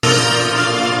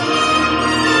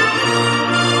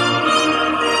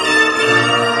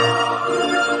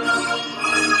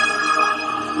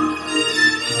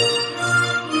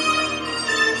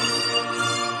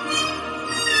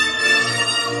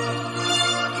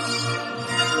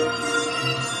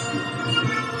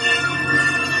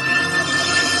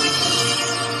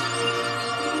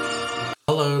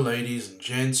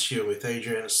You're with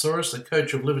Adrianasaurus, the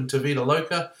coach of Living Ta Vida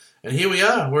Loca. And here we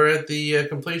are. We're at the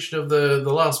completion of the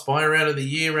last buy round of the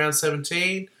year, round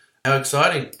 17. How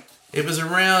exciting. It was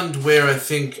around where I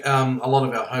think a lot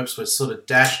of our hopes were sort of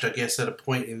dashed, I guess, at a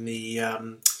point in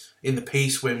the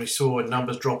piece when we saw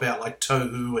numbers drop out like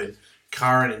Tohu and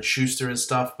Curran and Schuster and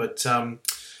stuff. But,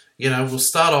 we'll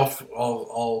start off.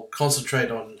 I'll concentrate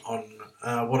on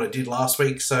what I did last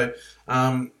week. So,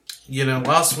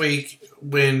 last week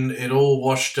when it all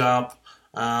washed up,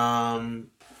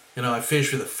 I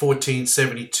finished with a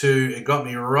 1472. It got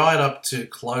me right up to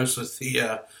close with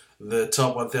the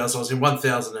top 1,000. I was in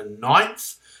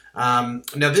 1,009th.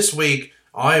 Now this week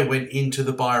I went into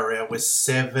the buy round with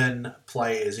 7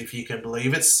 players, if you can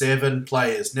believe it, 7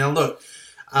 players. Now look,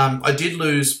 I did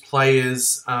lose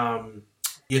players. I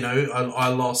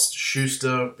lost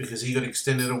Schuster because he got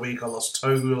extended a week. I lost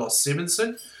Tohu, I lost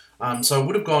Simonson. So I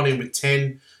would have gone in with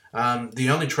 10. The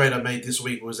only trade I made this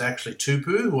week was actually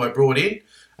Tupu, who I brought in.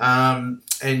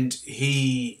 And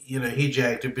he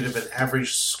jacked a bit of an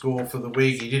average score for the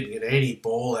week. He didn't get any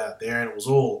ball out there, and it was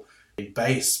all in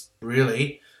base,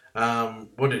 really.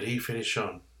 What did he finish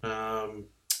on?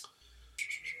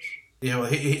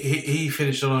 He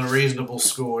finished on a reasonable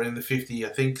score in the 50, I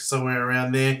think, somewhere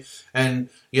around there. And,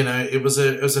 it was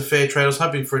a fair trade. I was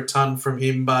hoping for a ton from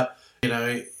him, but,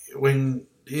 when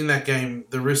in that game,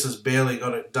 the Roosters barely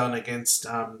got it done against,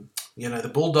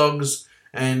 the Bulldogs.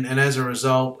 And as a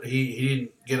result, he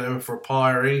didn't get over for a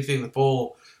pie or anything. The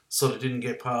ball sort of didn't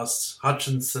get past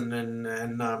Hutchinson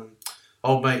and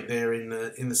old mate there in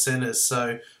the centres.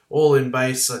 So all in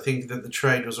base, I think that the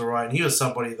trade was all right. And he was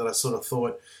somebody that I sort of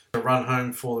thought to run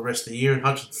home for the rest of the year. And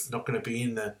Hutchinson's not going to be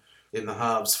in the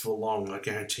halves for long, I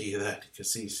guarantee you that,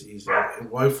 because he's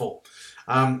woeful.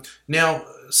 Now,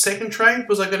 second trade,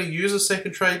 was I going to use a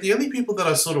second trade? The only people that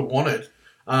I sort of wanted,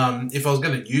 if I was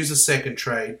going to use a second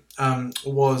trade,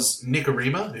 was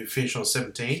Nicarima, who finished on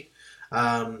 17.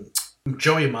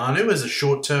 Joey Manu as a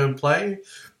short-term play.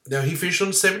 Now, he finished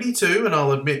on 72, and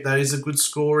I'll admit that is a good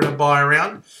score in a buy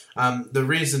round. The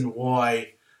reason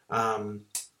why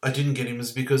I didn't get him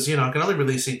is because, I can only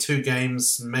really see 2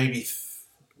 games, maybe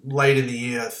late in the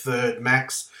year, third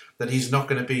max, that he's not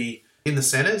going to be in the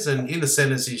centres. And in the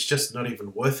centres, he's just not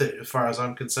even worth it as far as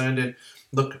I'm concerned. And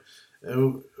look,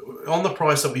 on the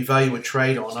price that we value a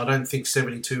trade on, I don't think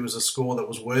 72 was a score that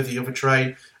was worthy of a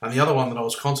trade. And the other one that I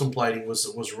was contemplating was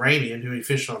Ramian, who he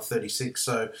finished on 36.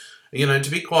 So,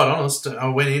 to be quite honest, I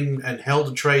went in and held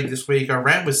a trade this week. I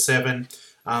ran with 7,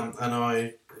 and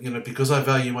I, because I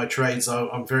value my trades,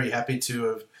 I'm very happy to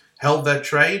have held that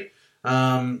trade.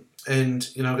 And,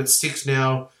 I've got 6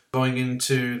 now going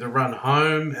into the run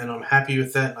home, and I'm happy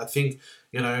with that. I think,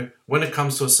 when it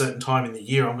comes to a certain time in the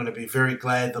year, I'm going to be very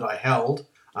glad that I held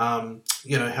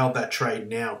that trade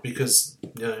now, because,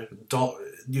 you've got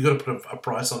to put a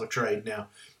price on a trade now.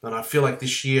 And I feel like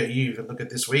this year, you even look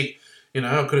at this week,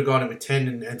 I could have gone in with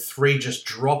 10 and 3 just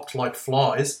dropped like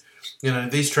flies.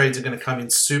 These trades are going to come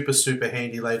in super, super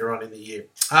handy later on in the year.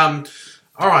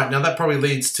 All right, now that probably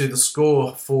leads to the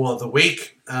score for the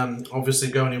week. Obviously,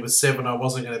 going in with 7, I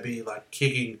wasn't going to be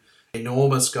kicking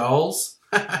enormous goals.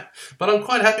 But I'm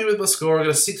quite happy with my score. I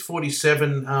got a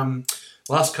 647.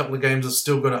 Last couple of games I've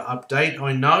still got to update,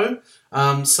 I know.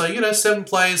 7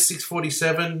 players,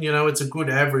 647. It's a good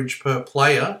average per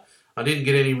player. I didn't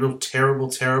get any real terrible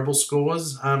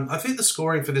scores. I think the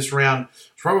scoring for this round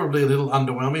was probably a little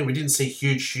underwhelming. We didn't see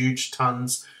huge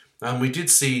tons. We did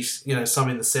see, some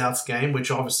in the Souths game,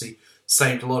 which obviously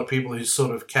saved a lot of people who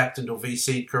sort of captained or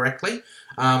VC'd correctly.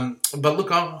 But look,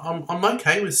 I'm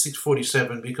okay with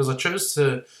 647 because I chose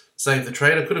to save the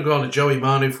trade. I could have gone to Joey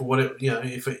Manu for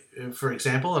for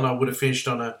example, and I would have finished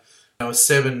on a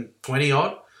 720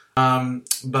 odd.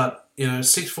 But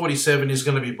 647 is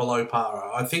going to be below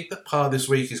par. I think that par this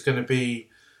week is going to be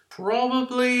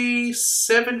probably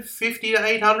 750 to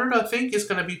 800, I think, is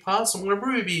going to be par. So I'm going to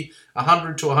probably be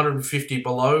 100 to 150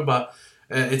 below, but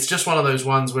it's just one of those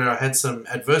ones where I had some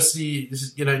adversity,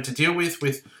 to deal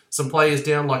with some players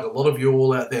down, like a lot of you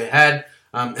all out there had,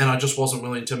 and I just wasn't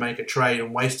willing to make a trade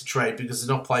and waste a trade because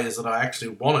they're not players that I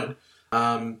actually wanted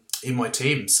in my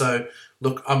team. So,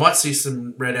 look, I might see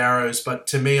some red arrows, but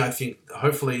to me, I think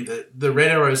hopefully the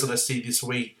red arrows that I see this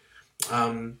week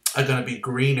are going to be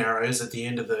green arrows at the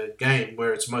end of the game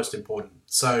where it's most important.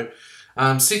 So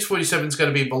 647 is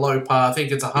going to be below par. I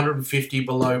think it's 150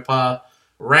 below par.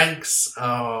 Ranks,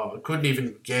 I couldn't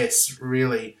even guess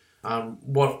really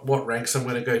what ranks I'm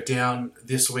going to go down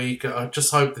this week. I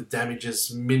just hope the damage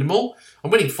is minimal.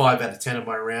 I'm winning 5 out of 10 of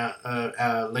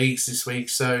my leagues this week,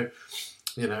 so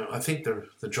I think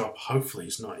the drop hopefully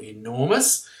is not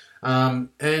enormous. And,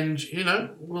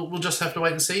 we'll just have to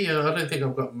wait and see. I don't think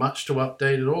I've got much to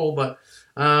update at all. But,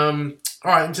 all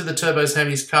right, into the Turbos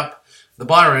Hammies Cup. The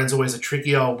buy round's always a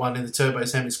tricky old one in the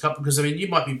Turbos Hammies Cup because, you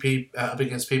might be up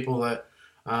against people that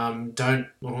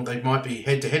they might be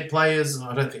head-to-head players.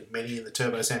 I don't think many in the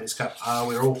Turbos Hammies Cup are.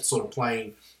 We're all sort of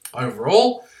playing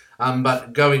overall.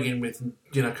 But going in with,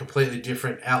 completely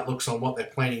different outlooks on what they're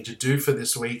planning to do for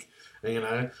this week.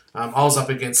 I was up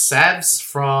against Savs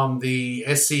from the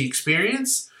SC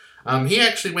Experience. He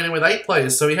actually went in with 8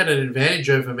 players, so he had an advantage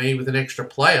over me with an extra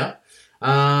player.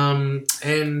 And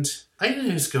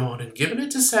Aiden's gone and given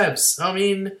it to Savs.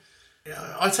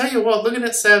 I tell you what, looking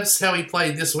at Savs, how he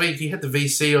played this week, he had the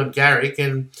VC on Garrick,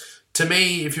 and to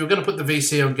me, if you were going to put the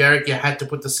VC on Garrick, you had to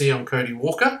put the C on Cody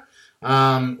Walker.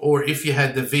 Or if you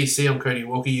had the VC on Cody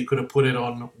Walker, you could have put it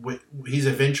on his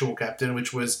eventual captain,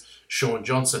 which was Sean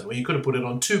Johnson, or you could have put it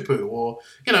on Tupu, or,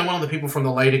 one of the people from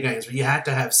the later games, but you had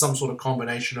to have some sort of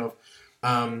combination of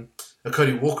a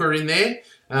Cody Walker in there,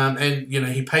 and,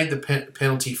 he paid the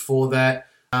penalty for that.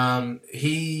 I've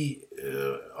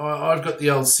got the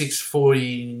old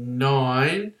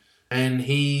 649, and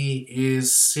he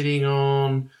is sitting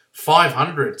on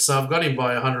 500, so I've got him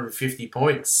by 150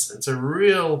 points. It's a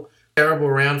real terrible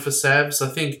round for Savs. I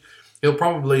think he'll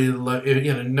probably,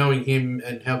 knowing him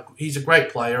and how he's a great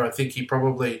player, I think he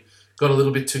probably got a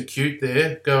little bit too cute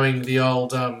there, going the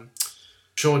old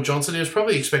Sean Johnson. He was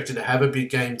probably expected to have a big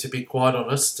game, to be quite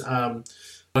honest.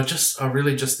 I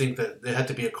really just think that there had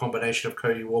to be a combination of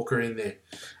Cody Walker in there.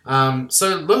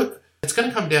 So look, it's going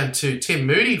to come down to Tim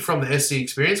Moody from the SC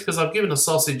Experience, because I've given a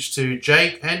sausage to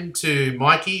Jake and to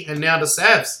Mikey and now to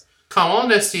Savs. Come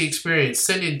on, SC Experience.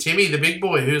 Send in Timmy, the big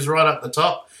boy, who's right up the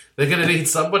top. They're going to need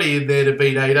somebody in there to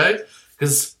beat 8-0,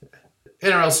 because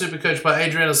NRL Supercoach by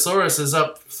Adrianasaurus is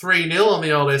up 3-0 on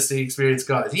the old SC Experience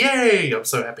guys. Yay! I'm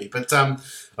so happy. But I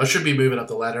should be moving up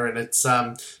the ladder, and it's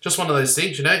just one of those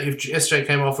things, if SJ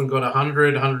came off and got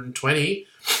 100, 120,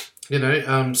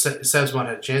 Savs might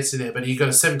have a chance in there, but he got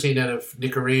a 17 out of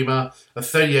Nicarima, a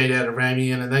 38 out of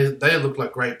Ramian, and they look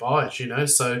like great buys,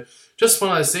 so just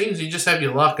one of those things, you just have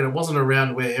your luck, and it wasn't a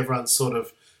round where everyone's sort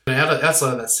of,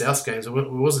 outside of that South games, it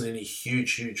wasn't any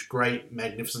huge, great,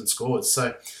 magnificent scores,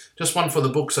 so just one for the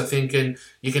books, I think, and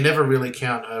you can never really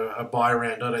count a buy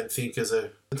round, I don't think, it's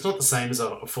not the same as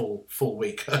a full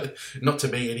week, not to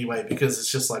me anyway, because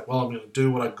it's just like, well, I'm going to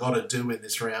do what I got to do in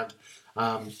this round,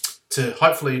 to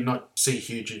hopefully not see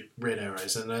huge red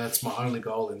arrows, and that's my only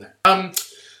goal in that.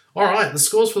 All right, the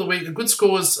scores for the week. The good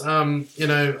scores, I'm going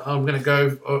to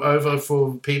go over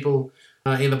for people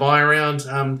in the buy round.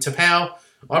 Tapau,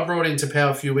 I brought in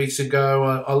Tapau a few weeks ago.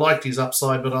 I liked his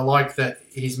upside, but I like that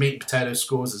his meat and potato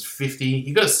scores is 50.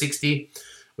 He got a 60,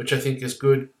 which I think is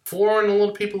good. Foreign, a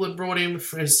lot of people had brought him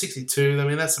for 62.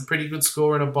 That's a pretty good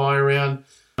score in a buy round.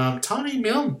 Tony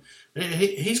Milne,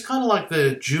 he's kind of like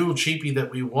the dual cheapie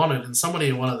that we wanted, and somebody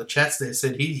in one of the chats there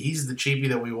said he's the cheapie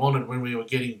that we wanted when we were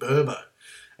getting Burbo.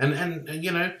 And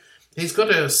he's got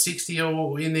a 60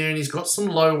 in there, and he's got some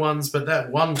low ones, but that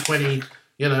 120,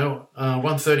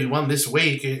 131 this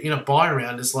week in a buy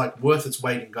round is like worth its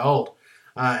weight in gold.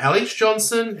 Alex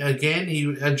Johnson, again, he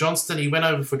went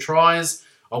over for tries,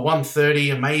 a 130,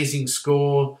 amazing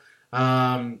score.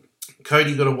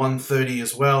 Cody got a 130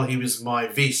 as well. He was my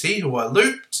VC who I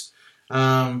looped.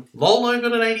 Lolo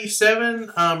got an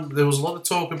 87. There was a lot of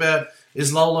talk about,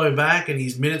 is Lolo back, and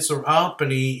his minutes are up,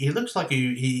 and he looks like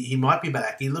he might be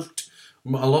back. He looked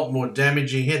a lot more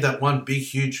damaging. He had that one big,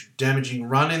 huge damaging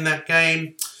run in that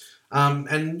game.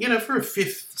 And, for a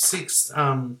fifth, sixth,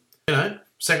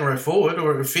 second row forward,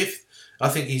 or a fifth, I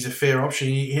think he's a fair option.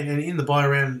 And in the buy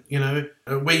round,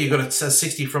 where you got a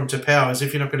 60 from Tapau, as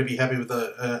if you're not going to be happy with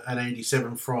an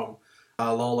 87 from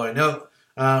Lolo. Now,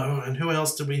 and who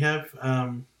else did we have?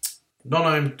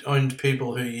 Non-owned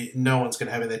people who no one's going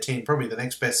to have in their team. Probably the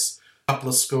next best couple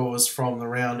of scores from the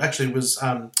round actually was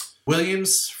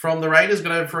Williams from the Raiders,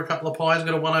 got over for a couple of pies,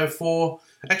 got a 104.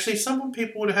 Actually, some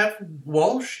people would have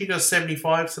Walsh. He got a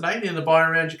 75 today. In the buy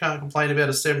round, you can't complain about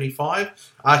a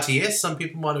 75. RTS, some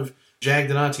people might have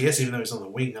jagged an RTS, even though he's on the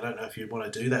wing. I don't know if you'd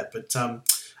want to do that. But an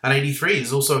 83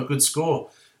 is also a good score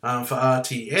for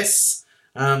RTS.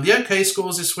 The OK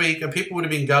scores this week, and people would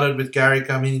have been gutted with Garrick.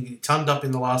 He turned up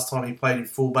in the last time he played in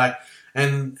fullback.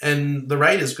 And the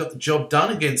Raiders got the job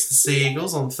done against the Sea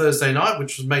Eagles on Thursday night,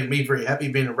 which was made me very happy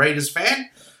being a Raiders fan.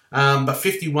 But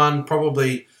 51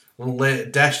 probably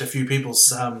dashed a few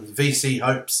people's VC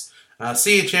hopes.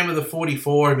 CHM with a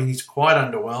 44, he's quite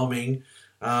underwhelming.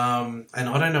 And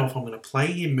I don't know if I'm going to play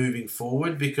him moving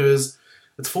forward, because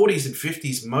it's 40s and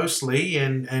 50s mostly.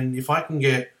 And if I can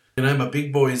get my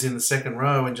big boys in the second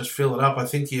row and just fill it up. I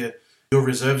think your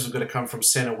reserves have got to come from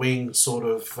centre wing sort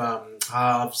of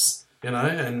halves, and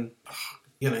I don't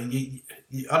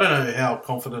know how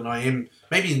confident I am.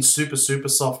 Maybe in super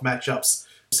soft matchups,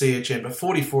 CHN, but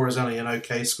 44 is only an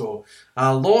okay score.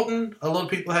 Lawton, a lot of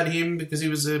people had him because he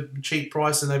was a cheap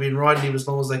price and they've been riding him as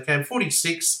long as they can.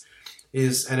 46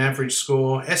 is an average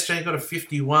score. SJ got a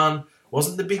 51.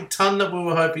 Wasn't the big ton that we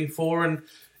were hoping for, and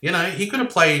he could have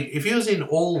played, if he was in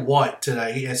all white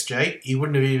today, SJ, he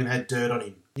wouldn't have even had dirt on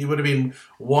him. He would have been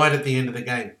white at the end of the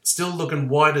game. Still looking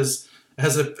white as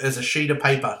a sheet of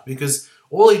paper, because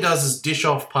all he does is dish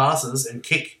off passes and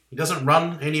kick. He doesn't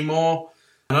run anymore.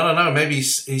 And I don't know, maybe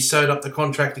he sewed up the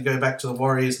contract to go back to the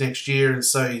Warriors next year, and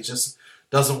so he just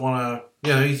doesn't want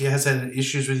to, he has had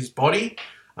issues with his body.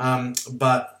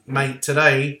 But, mate,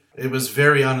 today it was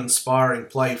very uninspiring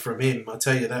play from him, I'll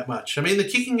tell you that much. I mean, the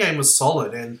kicking game was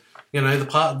solid, and,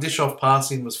 the dish-off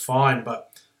passing was fine,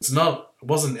 but it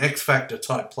wasn't X-Factor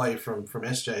type play from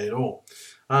SJ at all.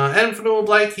 Adam Fanua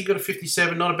Blake, he got a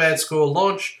 57, not a bad score.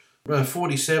 Lodge,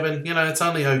 47, it's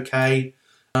only okay.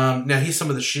 Now, here's some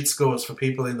of the shit scores for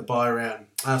people in the buy round.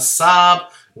 Saab,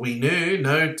 we knew,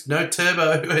 no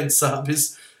turbo, and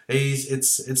Saab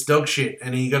it's dog shit,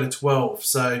 and he got a 12.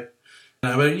 So,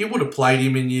 you would have played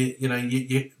him,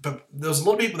 and but there was a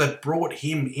lot of people that brought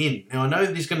him in. Now, I know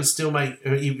that he's going to still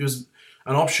he was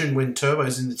an option when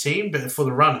Turbo's in the team, but for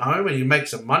the run home, and he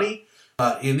makes some money.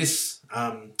 In this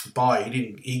buy,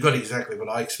 he got exactly what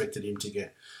I expected him to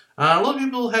get. A lot of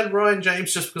people had Ryan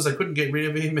James just because they couldn't get rid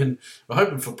of him, and were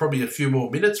hoping for probably a few more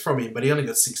minutes from him, but he only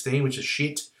got 16, which is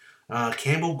shit.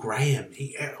 Campbell Graham,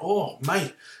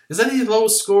 mate, is that his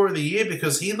lowest score of the year?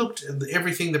 Because he looked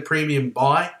everything the premium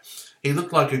buy. He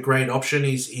looked like a great option.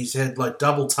 He's had like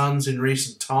double tons in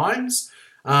recent times,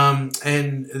 and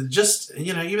just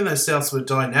even though Souths were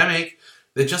dynamic,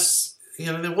 they just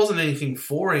there wasn't anything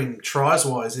for him tries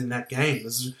wise in that game. It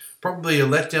was probably a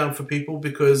letdown for people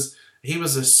because he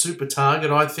was a super target,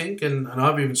 I think, and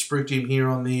I've even spruiked him here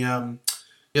on the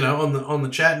on the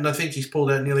chat, and I think he's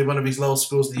pulled out nearly one of his lowest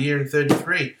scores of the year in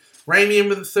 33. Ramian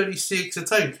with a 36,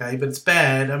 it's okay, but it's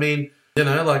bad. I mean,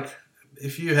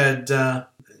 if you had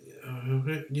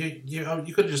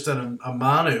you could have just done a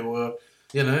Manu or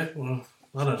I don't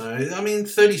know. I mean,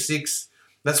 36.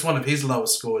 That's one of his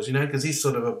lowest scores, because he's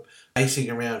sort of basing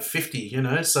around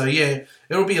 50, So, yeah,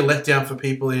 it'll be a letdown for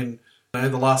people in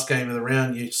the last game of the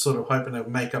round. You're sort of hoping to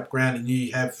make up ground, and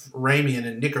you have Ramian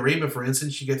and Nicarima, for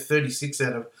instance. You get 36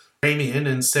 out of Ramian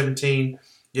and 17,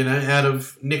 out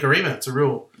of Nicarima. It's a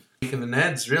real kick in the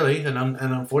nads, really, and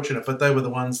unfortunate. But they were the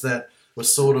ones that were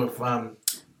sort of,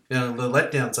 the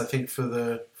letdowns, I think, for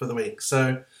the week.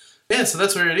 So, yeah, so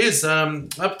that's where it is.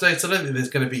 Updates, I don't think there's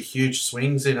going to be huge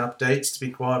swings in updates, to be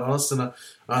quite honest. And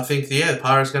I think, the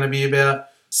par is going to be about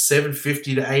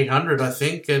 750 to 800, I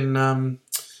think. And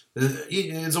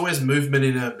there's always movement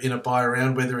in a buy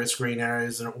around, whether it's green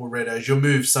arrows or red arrows. You'll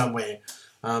move somewhere.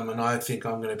 And I think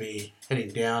I'm going to be heading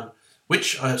down,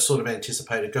 which I sort of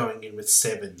anticipated going in with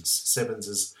sevens. Sevens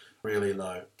is really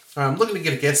low. I'm looking to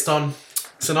get a guest on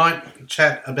tonight,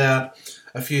 chat about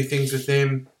a few things with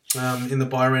them. In the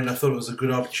buy round, I thought it was a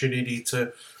good opportunity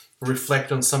to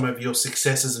reflect on some of your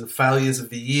successes and failures of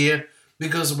the year,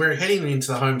 because we're heading into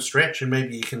the home stretch, and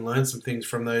maybe you can learn some things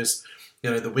from those,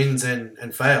 the wins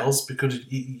and fails, because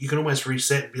you can almost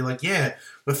reset and be like, yeah,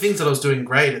 the things that I was doing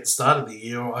great at the start of the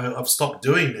year, I've stopped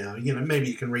doing now. Maybe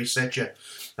you can reset you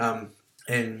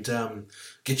and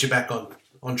get you back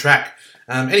on track.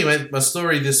 Anyway, my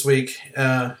story this week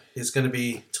is going to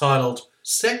be titled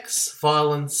Sex,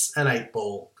 Violence, and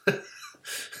 8-Ball.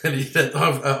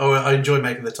 I enjoy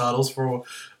making the titles for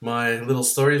my little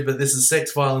stories, but this is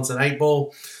Sex, Violence, and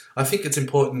 8-Ball. I think it's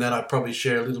important that I probably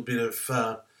share a little bit of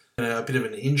a bit of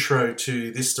an intro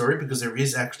to this story, because there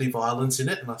is actually violence in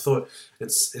it, and I thought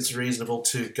it's reasonable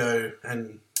to go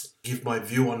and give my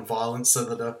view on violence so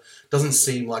that it doesn't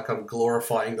seem like I'm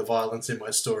glorifying the violence in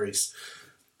my stories.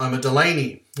 I'm a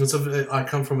Delaney. I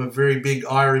come from a very big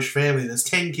Irish family. There's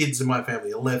 10 kids in my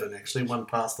family, 11 actually. One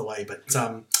passed away, but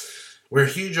we're a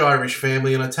huge Irish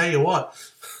family, and I tell you what,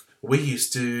 we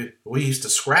used to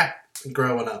scrap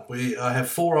growing up. I have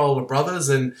 4 older brothers,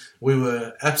 and we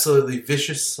were absolutely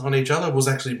vicious on each other. It was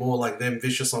actually more like them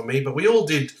vicious on me, but we all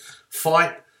did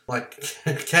fight like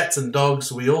cats and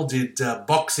dogs. We all did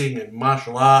boxing and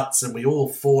martial arts, and we all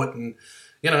fought. And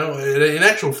in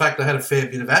actual fact, I had a fair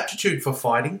bit of aptitude for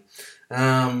fighting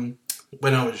when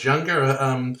I was younger.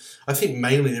 I think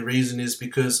mainly the reason is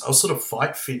because I was sort of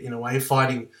fight fit in a way,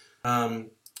 fighting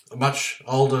much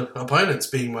older opponents,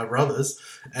 being my brothers,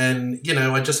 and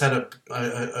I just had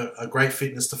a great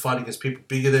fitness to fight against people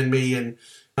bigger than me. And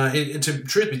to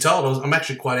truth be told, I'm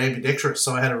actually quite ambidextrous,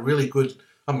 so I had a really good.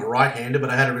 I'm a right-hander, but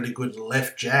I had a really good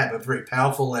left jab, a very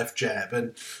powerful left jab,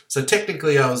 and so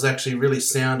technically I was actually really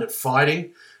sound at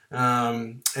fighting,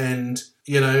 and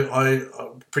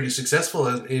I'm pretty successful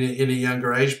in a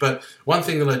younger age. But one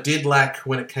thing that I did lack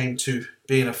when it came to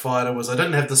being a fighter was I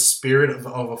didn't have the spirit of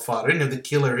a fighter. I didn't have the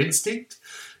killer instinct.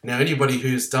 Now, anybody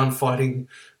who's done fighting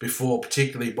before,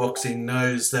 particularly boxing,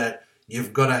 knows that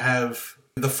you've got to have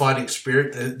the fighting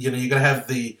spirit. You've got to have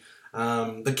the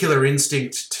killer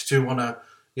instinct to want to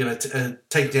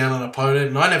take down an opponent.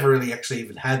 And I never really actually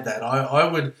even had that. I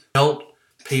would help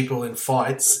people in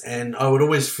fights, and I would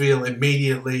always feel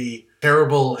immediately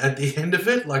terrible at the end of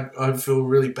it. Like, I'd feel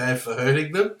really bad for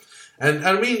hurting them. And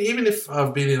I mean, even if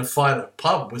I've been in a fight at a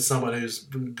pub with someone who's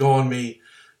gone me,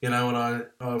 and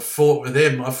I've fought with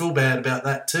them, I feel bad about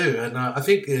that too. And I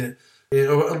think the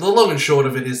long and short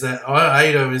of it is that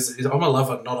I'm a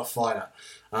lover, not a fighter.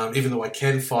 Even though I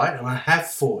can fight, and I have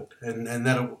fought, and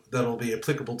that'll be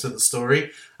applicable to the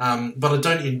story. But I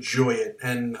don't enjoy it,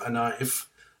 and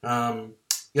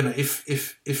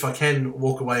if I can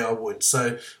walk away, I would.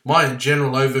 So my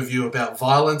general overview about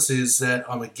violence is that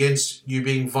I'm against you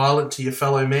being violent to your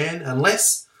fellow man,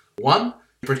 unless, one,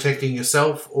 you're protecting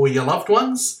yourself or your loved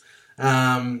ones,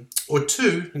 or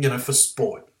two, for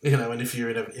sport. And if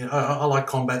you're I like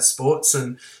combat sports,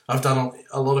 and I've done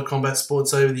a lot of combat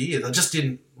sports over the years. I just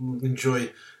didn't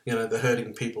enjoy, the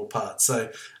hurting people part.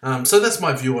 So that's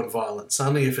my view on violence,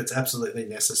 only if it's absolutely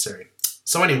necessary.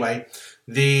 So anyway,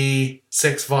 the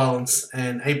sex, violence,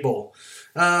 and 8-ball.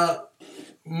 My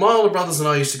older brothers and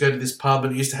I used to go to this pub,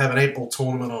 and it used to have an 8-ball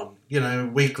tournament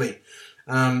on, weekly.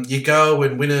 You go,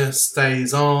 and winner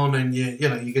stays on, and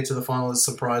you get to the final, there's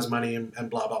some prize money and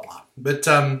blah, blah, blah. But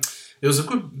it was a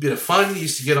good bit of fun. You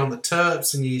used to get on the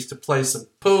terps, and you used to play some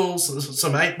pools,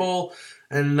 some 8-ball.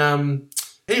 And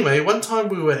anyway, one time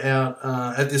we were out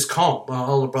at this comp, my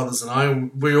older brothers and I,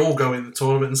 we all go in the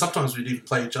tournament, and sometimes we'd even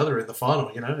play each other in the final,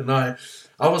 and I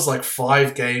was like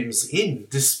 5 games in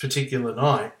this particular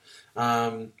night,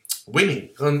 winning,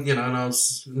 and I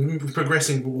was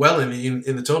progressing well in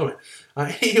the tournament.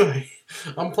 Anyway,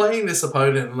 I'm playing this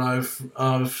opponent, and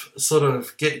I've sort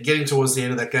of getting towards the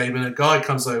end of that game, and a guy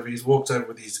comes over. He's walked over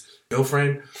with his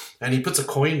girlfriend, and he puts a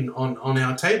coin on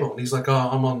our table, and he's like, "Oh,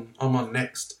 I'm on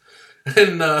next."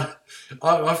 And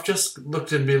I've just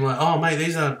looked and been like, "Oh, mate,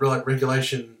 these aren't like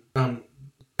regulation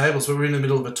tables. We're in the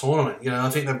middle of a tournament. I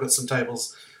think they've got some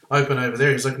tables open over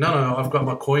there." He's like, "No, I've got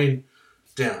my coin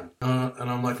down." And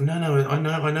I'm like, "No,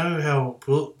 I know how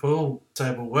pool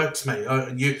table works, mate.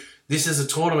 This is a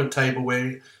tournament table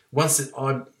where once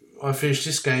I finish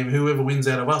this game, whoever wins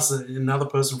out of us, another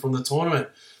person from the tournament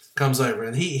comes over."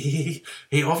 And he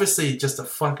obviously just a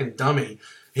fucking dummy.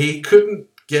 He couldn't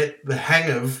get the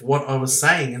hang of what I was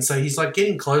saying, and so he's like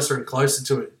getting closer and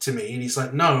closer to me, and he's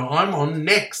like, "No, I'm on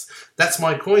next. That's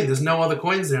my coin. There's no other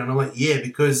coins there." And I'm like, "Yeah,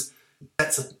 because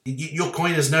your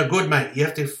coin is no good, mate. You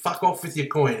have to fuck off with your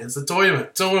coin. It's a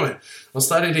tournament." I was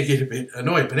starting to get a bit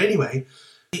annoyed, but anyway,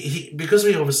 because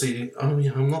we obviously,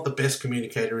 I'm not the best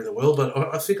communicator in the world, but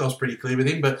I think I was pretty clear with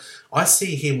him. But I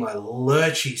see him like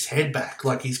lurch his head back,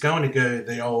 like he's going to go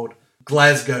the old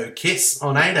Glasgow kiss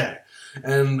on Ado.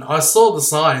 And I saw the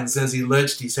signs as he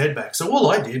lurched his head back. So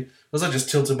all I did was I just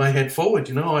tilted my head forward.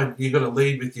 You got to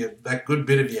lead with that good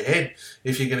bit of your head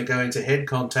if you're going to go into head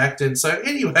contact. And so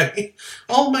anyway,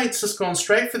 old mate's just gone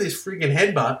straight for this friggin'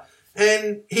 headbutt,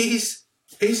 and he's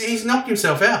knocked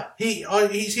himself out. He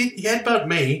headbutted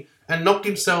me and knocked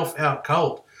himself out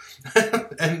cold.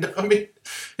 And I mean,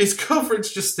 his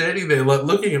girlfriend's just standing there, like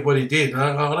looking at what he did.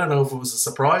 I don't know if it was a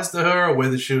surprise to her or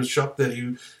whether she was shocked that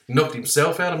he knocked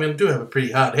himself out. I mean, I do have a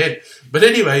pretty hard head, but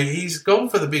anyway, he's gone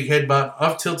for the big headbutt.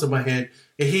 I've tilted my head.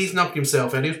 He's knocked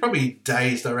himself out. He was probably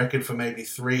dazed, I reckon, for maybe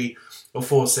 3 or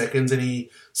 4 seconds, and he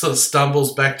sort of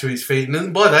stumbles back to his feet. And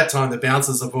then by that time, the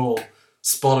bouncers have all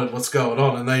spotted what's going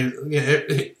on,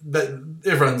 and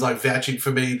everyone's like vouching for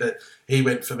me that he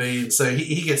went for me, and so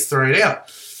he gets thrown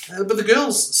out. But the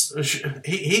girls,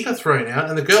 he got thrown out,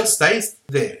 and the girl stays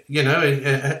there,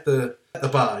 at the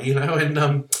bar,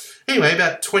 and anyway,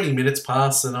 about 20 minutes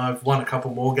pass, and I've won a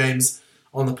couple more games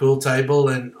on the pool table,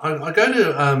 and I go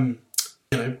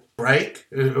to break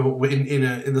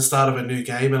in the start of a new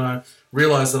game, and I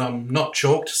realise that I'm not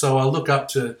chalked, so I look up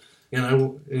to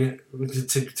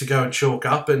go and chalk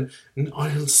up, and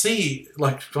I see,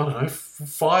 like, I don't know,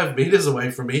 5 metres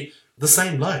away from me, the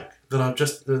same bloke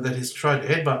that he's tried to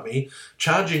headbutt me,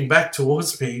 charging back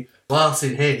towards me, glass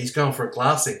in hand. He's going for a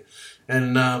glassing.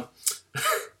 And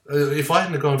if I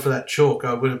hadn't have gone for that chalk,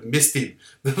 I would have missed him.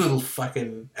 The little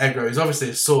fucking aggro. He's obviously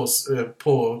a sore,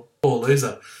 poor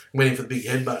loser. Went in for the big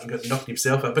headbutt and got knocked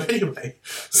himself out. But anyway,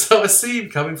 so I see him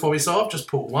coming for me, so I've just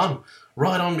put one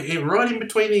right in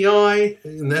between the eye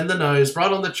and then the nose,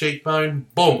 right on the cheekbone.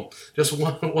 Boom! Just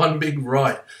one big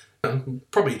right.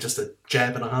 Probably just a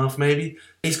jab and a half, maybe.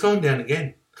 He's gone down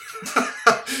again.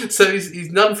 So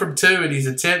he's none from two in his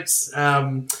attempts.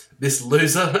 This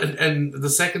loser, and the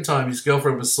second time his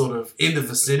girlfriend was sort of in the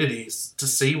vicinity to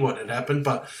see what had happened,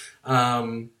 but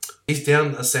he's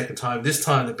down a second time. This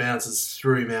time the bouncers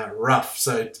threw him out rough.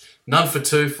 So none for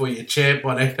two for your champ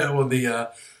on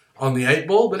the 8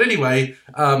 ball. But anyway,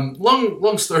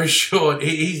 long story short,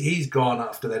 he's gone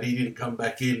after that. He didn't come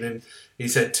back in, and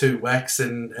he's had 2 whacks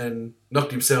and knocked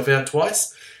himself out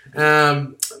twice.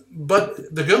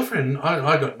 But the girlfriend,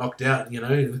 I got knocked out, in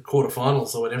the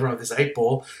quarterfinals or whatever of this 8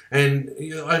 ball, and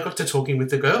I got to talking with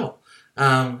the girl.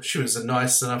 She was a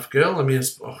nice enough girl. I mean,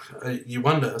 you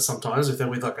wonder sometimes if they're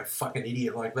with like a fucking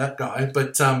idiot like that guy.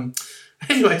 But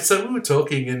anyway, so we were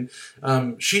talking,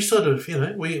 and she sort of,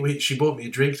 she bought me a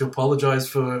drink to apologise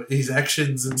for his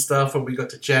actions and stuff, and we got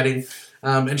to chatting.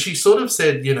 And she sort of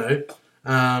said, do you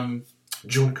want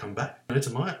to come back to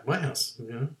my house?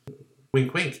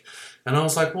 Wink, wink. And I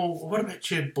was like, well, what about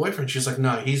your boyfriend? She's like,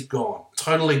 no, he's gone.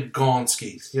 Totally gone,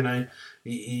 skis.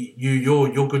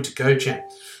 You're good to go, champ.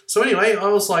 So anyway, I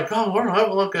was like, oh, all right,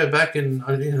 well, I'll go back, and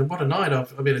what a night.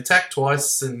 I've been attacked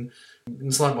twice, and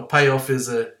it's like my payoff is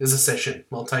a session.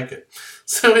 I'll take it.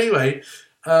 So anyway,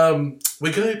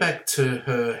 we go back to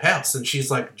her house, and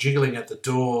she's like jiggling at the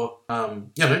door,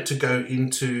 to go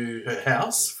into her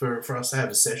house for us to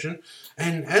have a session.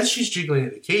 And as she's jiggling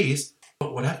at the keys,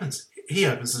 what happens? He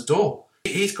opens the door.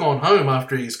 He's gone home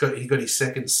after he got his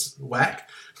second whack.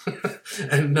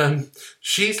 And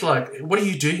she's like, what are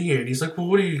you doing here? And he's like, well,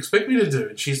 what do you expect me to do?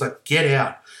 And she's like, get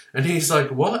out. And he's like,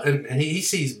 what? And he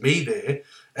sees me there,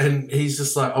 and he's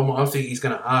just like, I think he's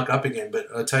going to arc up again. But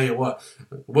I tell you what,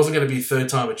 it wasn't going to be third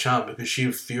time a charm, because she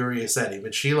was furious at him.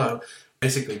 And she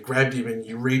basically grabbed him, and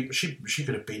she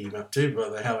could have beat him up too,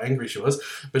 by how angry she was.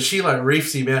 But she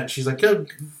reefs him out, and she's like, go,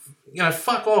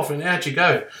 fuck off, and out you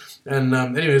go. And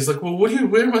anyway, he's like, well,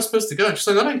 where am I supposed to go? And she's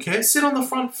like, I don't care. Sit on the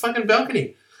front fucking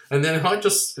balcony. And then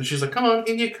she's like, come on,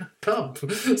 in you come.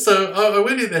 So I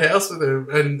went in the house with her,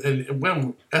 and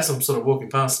as I'm sort of walking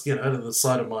past, to the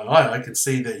side of my eye, I could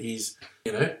see that he's,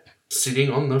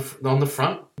 sitting on the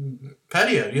front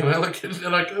patio,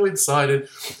 and I go inside, and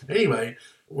anyway,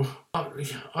 I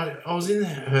was in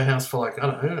her house for I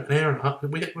don't know, an hour and a half.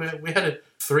 We had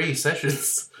 3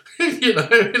 sessions, in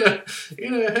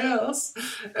her house,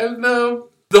 and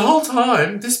the whole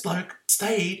time this bloke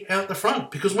stayed out the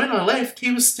front, because when I left,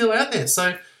 he was still out there.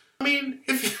 So, I mean,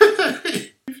 if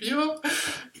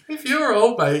you're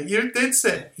old mate, you're dead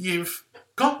set. You've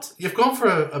gone for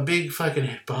a big fucking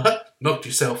headbutt, knocked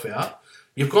yourself out.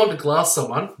 You've gone to glass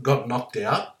someone, got knocked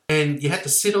out, and you had to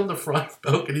sit on the front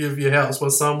balcony of your house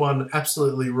while someone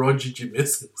absolutely rogered your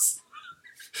missus,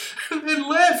 and then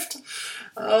left.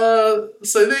 So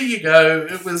there you go.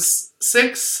 It was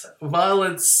sex,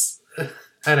 violence,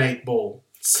 and 8 ball.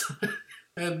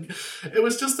 And it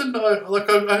was just I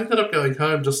ended up going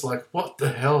home just like, what the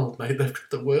hell, mate? They've got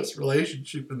the worst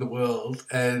relationship in the world.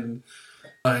 And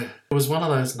it was one of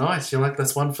those nights.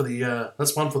 That's one for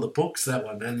the books, that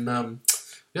one. And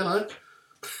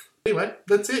anyway,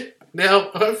 that's it.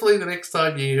 Now, hopefully the next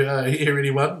time you hear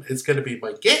anyone, it's going to be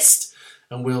my guest,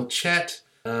 and we'll chat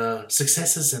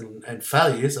successes and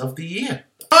failures of the year.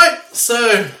 All right,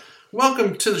 so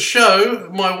welcome to the show.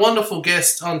 My wonderful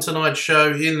guest on tonight's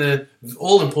show in the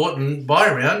all-important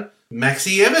buy-around,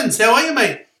 Maxi Evans. How are you,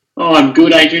 mate? Oh, I'm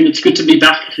good, Adrian. It's good to be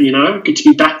back, Good to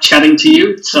be back chatting to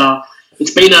you.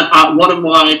 It's been one of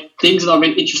my things that I've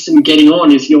been interested in getting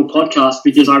on is your podcast,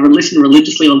 because I listen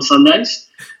religiously on Sundays.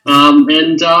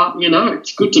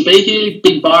 It's good to be here,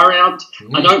 big buy-around.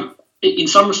 In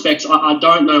some respects, I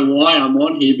don't know why I'm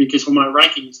on here, because my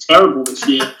ranking is terrible this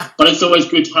year. But it's always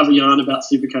good to have a yarn about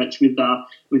Supercoach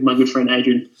with my good friend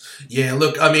Adrian. Yeah,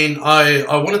 look, I mean, I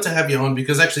wanted to have you on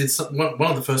because actually it's one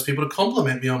of the first people to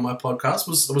compliment me on my podcast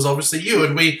was obviously you.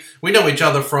 And we know each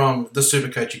other from the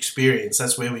Supercoach experience.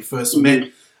 That's where we first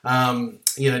met,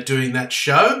 doing that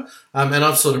show. And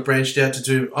I've sort of branched out to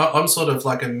do, I'm sort of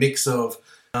like a mix of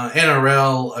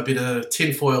NRL, a bit of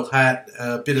tinfoil hat,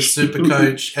 a bit of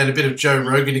Supercoach, and a bit of Joe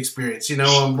Rogan experience.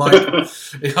 I'm like,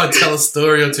 I tell a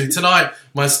story or two. Tonight,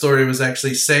 my story was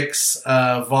actually sex,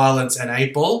 violence, and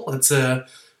 8 ball. It's an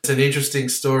interesting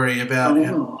story about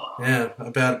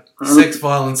sex,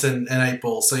 violence, and 8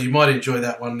 ball. So you might enjoy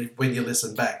that one when you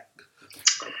listen back.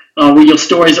 Well, your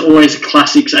stories are always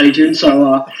classics, Adrian,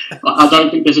 so I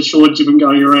don't think there's a shortage of them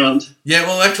going around. Yeah,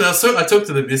 well, actually, I talked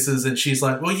to the missus, and she's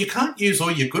like, well, you can't use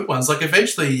all your good ones. Like,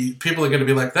 eventually, people are going to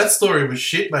be like, that story was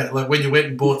shit, mate. Like, when you went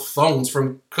and bought thongs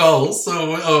from Coles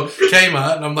or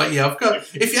Kmart, and I'm like, yeah,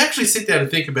 if you actually sit down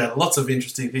and think about it, lots of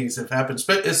interesting things have happened,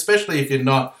 especially if you're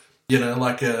not,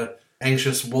 like a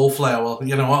anxious wallflower.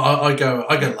 I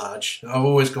go large. I've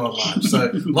always gone large.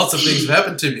 So lots of things have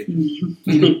happened to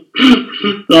me.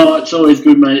 Oh, it's always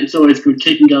good, mate. It's always good.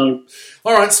 Keep them going.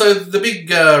 All right, so the big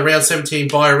round 17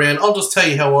 buy round, I'll just tell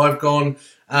you how I've gone.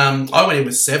 I went in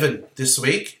with 7 this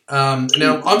week.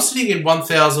 Now, I'm sitting in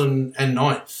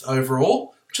 1,009th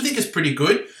overall, which I think is pretty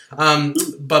good.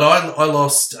 But I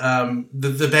lost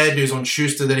the bad news on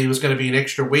Schuster that he was going to be an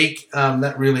extra week.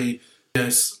 That really...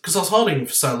 because I was holding him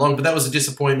for so long, but that was a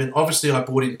disappointment. Obviously, I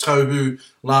bought in Tohu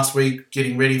last week,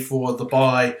 getting ready for the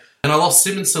bye, and I lost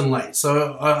Simonson late.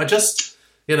 So I just,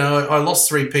 I lost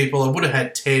 3 people. I would have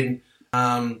had 10,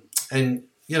 and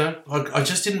I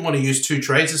just didn't want to use 2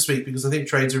 trades this week because I think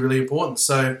trades are really important.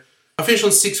 So I finished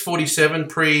on 647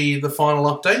 pre the final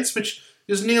updates, which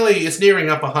is nearing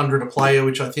up 100 a player,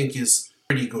 which I think is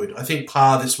pretty good. I think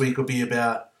par this week will be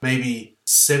about maybe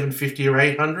 750 or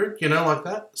 800, like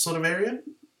that sort of area.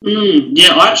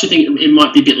 Yeah, I actually think it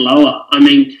might be a bit lower. I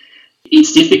mean,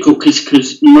 it's difficult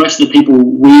because most of the people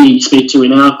we speak to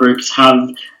in our groups have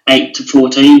 8 to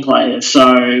 14 players. So,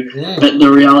 but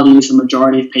the reality is the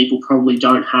majority of people probably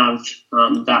don't have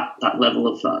that level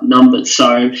of numbers.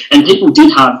 So, and people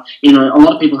did have, a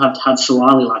lot of people have had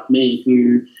Suwali like me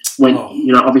who went,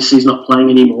 obviously he's not playing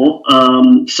anymore.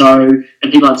 And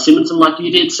people had Simonson like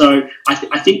you did. So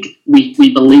I think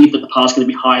we believe that the par is going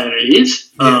to be higher than it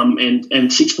is. Yeah.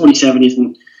 And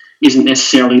 647 isn't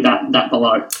necessarily that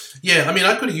below. Yeah, I mean,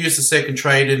 I could have used the second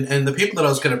trade, and the people that I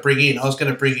was going to bring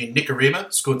in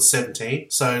Nicarima, scored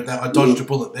 17, so I dodged a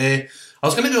bullet there. I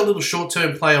was going to go a little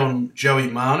short-term play on Joey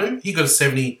Manu. He got a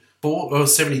 74 or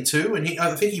 72, and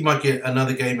I think he might get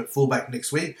another game at fullback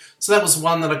next week. So that was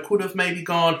one that I could have maybe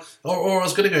gone, or I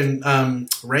was going to go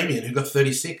Ramian, who got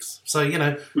 36. So,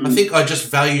 I think I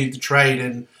just valued the trade,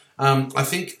 and I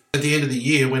think at the end of the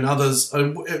year when others,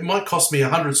 it might cost me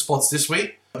 100 spots this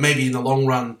week, but maybe in the long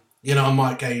run, I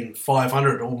might gain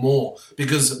 500 or more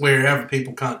because wherever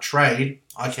people can't trade,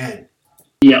 I can.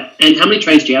 Yeah. And how many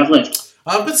trades do you have left?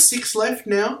 I've got 6 left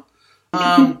now.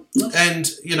 And,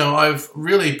 I've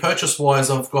really, purchase-wise,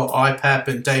 I've got IPAP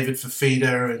and David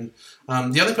Fafita,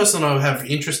 and the other person I have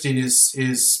interest in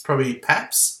is probably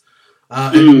Paps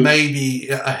and maybe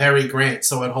a Harry Grant,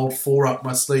 so I'd hold 4 up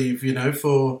my sleeve,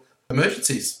 for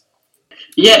emergencies.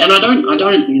 Yeah, and I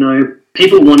don't,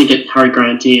 people want to get Harry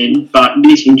Grant in, but with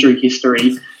his injury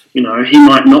history, he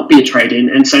might not be a trade-in.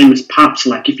 And same as Paps,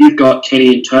 like if you've got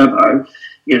Kenny and Turbo,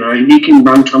 you can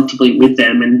run comfortably with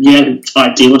them. And yeah, it's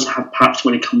ideal to have Paps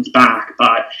when he comes back.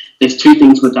 But there's 2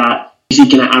 things with that. Is he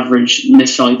going to average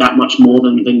necessarily that much more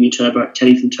than your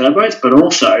Teddies and Turbos? But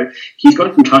also, he's got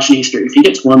a concussion history. If he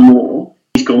gets 1 more,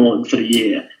 he's gone for the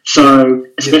year. So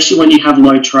especially when you have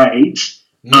low trades,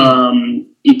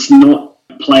 it's not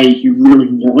play you really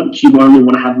want. You only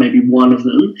want to have maybe 1 of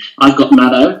them. I've got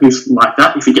Maddo, who's like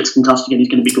that. If he gets concussed again, he's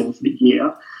going to be gone for the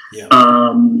year. Yeah.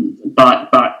 But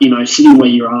sitting where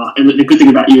you are, and the good thing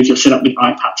about you is you're set up with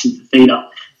iPads and Fafita,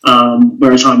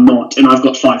 whereas I'm not, and I've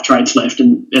got 5 trades left,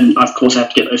 and of course I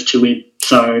have to get those 2 in.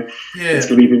 So it's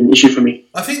going to be a bit of an issue for me.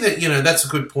 I think that, that's a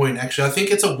good point, actually. I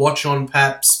think it's a watch on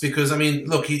Paps because, I mean,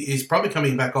 look, he's probably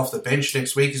coming back off the bench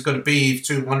next week. He's got a BE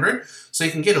 200, so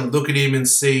you can get a look at him and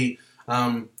see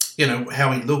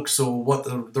how he looks or what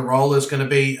the role is going to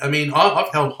be. I mean, I've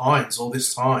held Hines all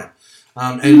this time.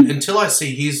 And until I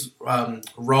see his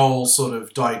role sort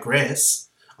of digress,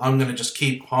 I'm going to just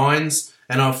keep Hines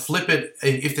and I'll flip it.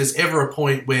 If there's ever a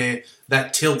point where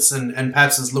that tilts and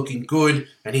Paps is looking good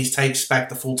and he takes back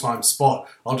the full-time spot,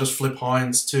 I'll just flip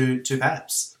Hines to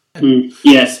Paps.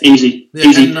 Yes, easy. Yeah,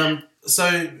 easy. And,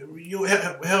 so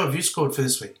how have you scored for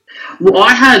this week? Well,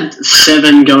 I had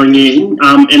 7 going in,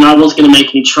 and I wasn't going to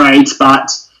make any trades, but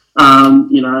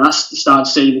I started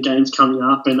seeing the games coming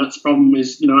up, and that's the problem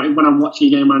is, when I'm watching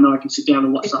a game, I know I can sit down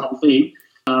and watch the whole thing.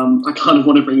 I kind of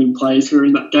want to bring in players who are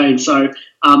in that game. So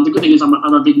the good thing is I'm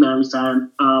a big Manly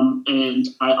fan, and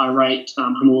I rate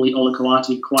Hamuli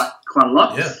Olakau'atu quite a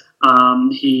lot. Yeah.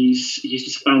 He's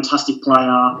just a fantastic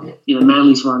player.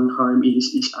 Manly's run home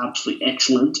is absolutely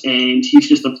excellent, and he's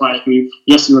just a player who,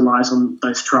 yes, he relies on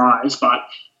those tries, but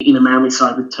in a Manly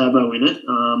side with Turbo in it,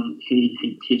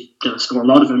 he's going to score a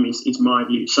lot of them, is my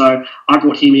view. So I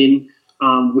brought him in,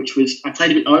 which was, I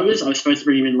played a bit overs. I was supposed to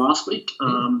bring him in last week,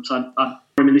 so I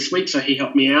brought him in this week, so he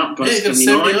helped me out. Got you got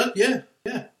 70 odd, yeah.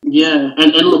 Yeah,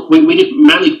 and look, we didn't.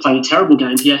 Manly played a terrible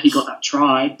game. Yeah, he got that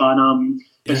try, but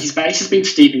his base has been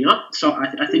steeping up. So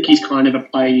I think he's kind of a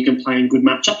player you can play in good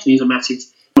matchups. He's a massive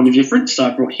point of difference. So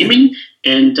I brought him in,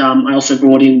 and I also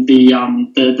brought in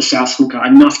the South hooker. I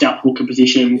nuffed out hooker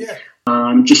position,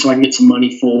 just so I can get some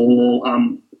money for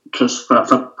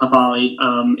Papali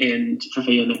and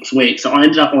Fafia next week. So I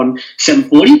ended up on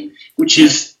 740. Which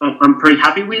is I'm pretty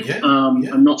happy with.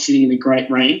 I'm not sitting in a great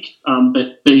rank,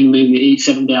 but being in the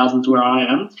 7,000s where I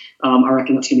am, I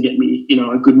reckon that's going to get me,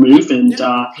 a good move, and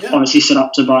obviously set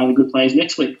up to buy the good players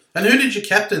next week. And who did you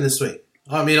captain this week?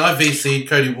 I mean, I VC'd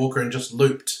Cody Walker and just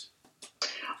looped.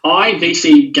 I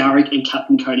VC'd Garrick and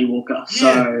captain Cody Walker,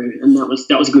 and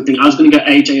that was a good thing. I was going to go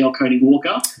AJ or Cody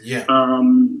Walker,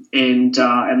 and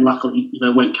luckily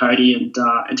went Cody and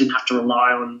didn't have to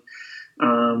rely on.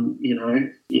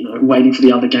 Waiting for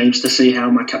the other games to see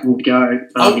how my captain would go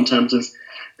in terms of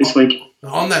this week.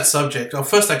 On that subject, I'll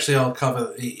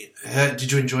cover.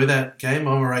 Did you enjoy that game?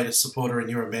 I'm a Raiders supporter and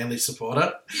you're a Manly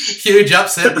supporter. Huge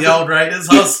upset, the old Raiders.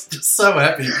 I was just so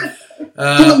happy.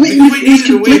 It's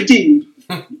conflicting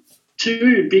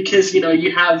too, because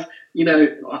you have.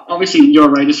 Obviously you're a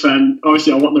Raiders fan.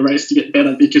 Obviously I want the Raiders to get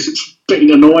better because it's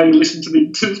been annoying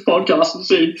listening to this podcast and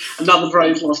seeing another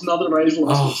Raiders loss.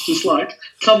 It's just like,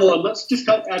 come on, let's just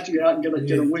help Adrian out and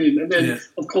get a win. And then,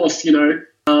 of course,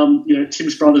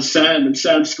 Tim's brother Sam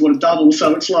scored a double.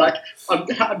 So it's like,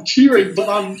 I'm cheering,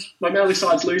 but my Manly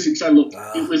side's losing. So look,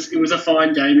 it was a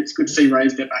fine game. It's good to see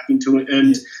Raiders get back into it.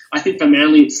 And I think for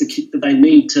Manly, it's the kick that they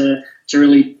need to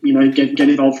really, get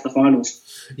involved for the finals.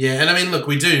 Yeah, and I mean, look,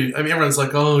 we do. I mean, everyone's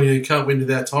like, oh, you can't win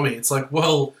without Tommy. It's like,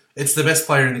 well, it's the best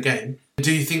player in the game.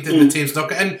 Do you think that the team's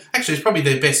not... And actually, it's probably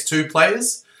their best two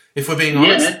players, if we're being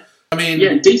honest. I mean...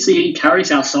 Yeah, DCE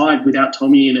carries our side without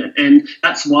Tommy in it, and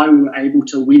that's why we were able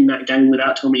to win that game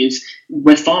without Tommy, is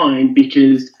we're fine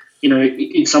because,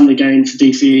 in some of the games,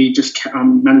 DCE just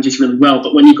manages really well,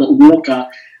 but when you've got Walker...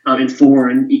 in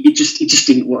foreign, it just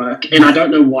didn't work, and I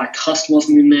don't know why Cust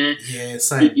wasn't in there. Yeah,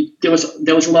 same. There was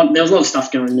a lot of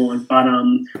stuff going on, but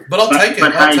I'll take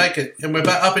it, and we're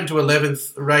back up into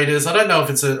 11th Raiders. I don't know if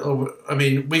it's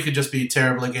we could just be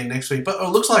terrible again next week, but it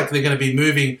looks like they're going to be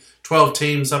moving 12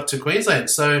 teams up to Queensland.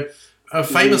 So,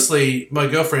 famously, my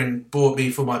girlfriend bought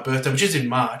me for my birthday, which is in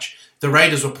March. The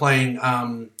Raiders were playing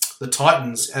the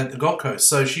Titans at the Gold Coast,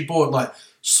 so she bought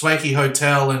swanky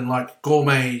hotel and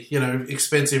gourmet,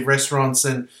 expensive restaurants,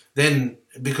 and then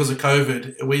because of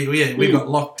COVID, we got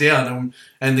locked down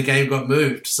and the game got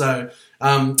moved. So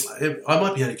I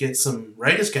might be able to get some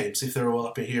Raiders games if they're all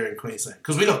up here in Queensland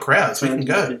because we got crowds. We can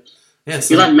go. Yeah,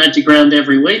 so, you'll have Magic Round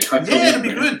every week, hopefully. Yeah, it'll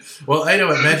be good. Well, I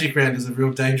know at Magic Round is a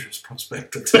real dangerous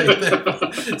prospect, I'll tell you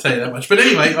that much. But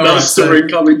anyway, all right. So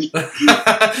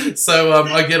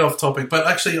I get off topic. But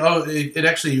actually, in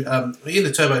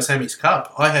the Turbo Sammy's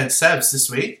Cup, I had Savs this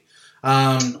week,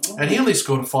 and he only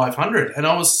scored a 500, and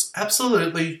I was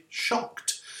absolutely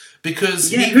shocked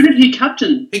because who did he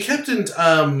captain? He captained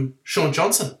Sean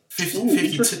Johnson.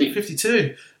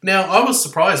 52. Now, I was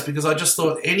surprised because I just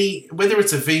thought whether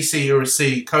it's a VC or a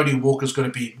C, Cody Walker's going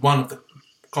to be one of the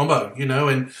combo,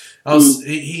 and I was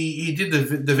he did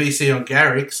the VC on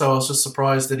Garrick, so I was just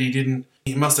surprised that he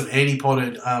must have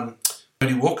anti-potted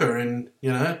Cody Walker, and,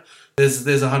 there's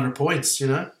 100 points,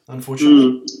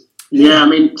 unfortunately. Yeah, I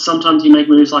mean, sometimes you make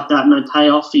moves like that and they pay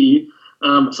off for you,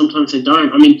 sometimes they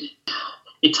don't. I mean,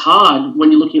 it's hard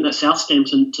when you're looking at that South game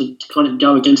to kind of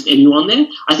go against anyone there.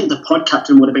 I think the pod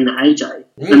captain would have been AJ,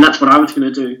 and that's what I was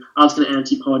going to do. I was going to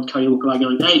anti-pod Cody Walker by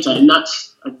going AJ, and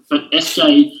but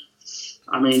SJ,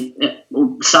 I mean,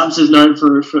 Subs is known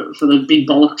for the big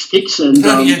bollocks picks and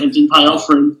didn't pay off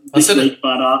for him this week.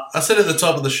 I said at the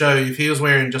top of the show, if he was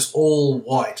wearing just all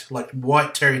white, like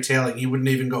white terry toweling, he wouldn't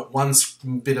even got one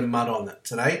bit of mud on it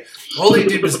today. All he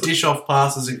did was dish off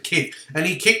passes and kick, and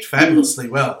he kicked fabulously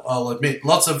well, I'll admit.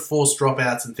 Lots of forced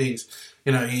dropouts and things.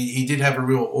 He did have a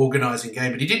real organising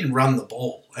game, but he didn't run the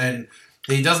ball, and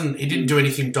he didn't do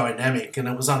anything dynamic, and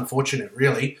it was unfortunate,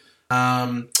 really.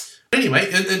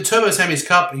 Anyway, in Turbo Sammy's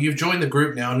Cup, you've joined the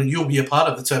group now, and you'll be a part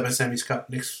of the Turbo Sammy's Cup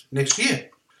next year.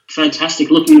 Fantastic.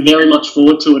 Looking very much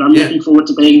forward to it. I'm looking forward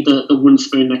to being the wooden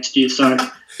spoon next year. So,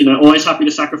 always happy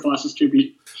to sacrifice this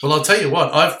tribute. Well, I'll tell you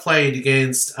what. I've played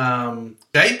against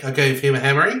Jake. I gave him a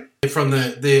hammering from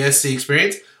the SC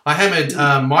experience. I hammered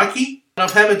Mikey. And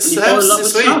I've hammered Savs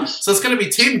this week. So it's going to be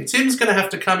Tim. Tim's going to have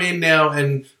to come in now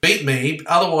and beat me.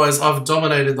 Otherwise, I've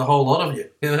dominated the whole lot of you.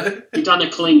 You've done a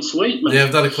clean sweep, mate. Yeah,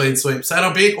 I've done a clean sweep. So, and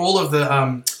I beat all of the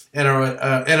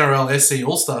NRL SC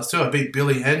All-Stars too. I beat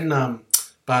Billy and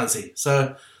Barnsey.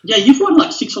 So Yeah, you've won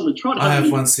like 6 on the trot. I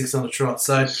have won 6 on the trot.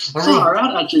 So far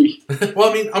out, actually.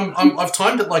 Well, I mean, I've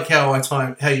timed it like how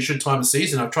you should time a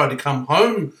season. I've tried to come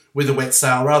home with a wet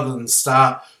sail rather than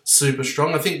start super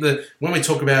strong. I think that when we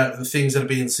talk about the things that have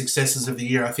been successes of the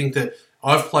year, I think that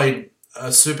I've played a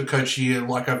Supercoach year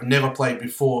like I've never played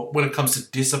before when it comes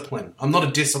to discipline. I'm not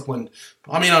a disciplined...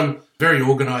 I mean, I'm a very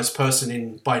organised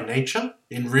person by nature,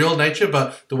 in real nature,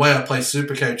 but the way I play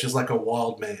Supercoach is like a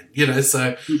wild man,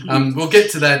 so we'll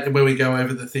get to that when we go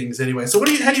over the things anyway. So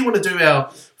how do you want to do our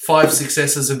 5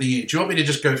 successes of the year? Do you want me to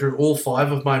just go through all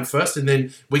 5 of mine first and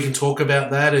then we can talk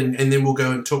about that and then we'll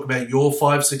go and talk about your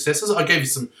 5 successes? I gave you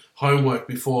some homework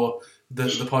before the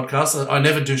podcast. I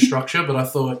never do structure, but I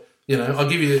thought... I'll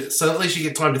give you... So at least you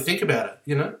get time to think about it,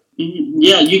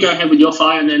 Yeah, you go ahead with your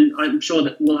 5 and then I'm sure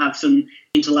that we'll have some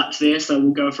interlaps there, so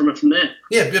we'll go from there.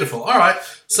 Yeah, beautiful. All right.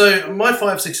 So my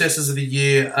 5 successes of the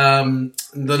year,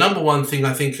 the number one thing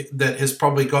I think that has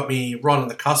probably got me right on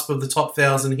the cusp of the top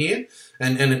 1,000 here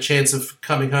and a chance of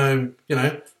coming home,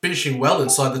 finishing well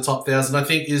inside the top 1,000, I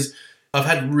think is I've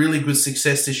had really good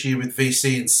success this year with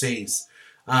VC and Cs.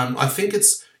 I think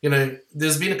it's...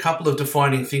 there's been a couple of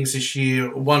defining things this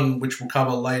year. One, which we'll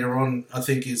cover later on, I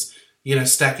think is,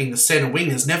 stacking the centre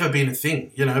wing has never been a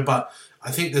thing, but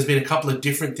I think there's been a couple of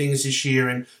different things this year.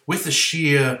 And with the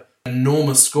sheer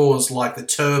enormous scores like the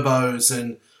turbos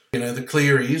and, the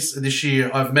Clearys this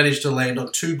year, I've managed to land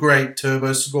on 2 great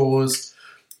turbo scores,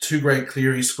 2 great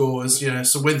Cleary scores,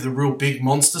 so with the real big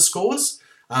monster scores.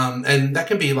 And that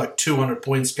can be like 200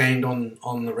 points gained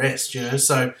on the rest,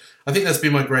 So I think that's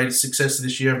been my greatest success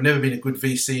this year. I've never been a good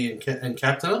VC and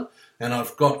captainer, and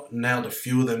I've got nailed a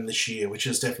few of them this year, which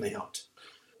has definitely helped.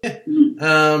 Yeah.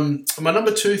 My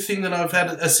number 2 thing that I've had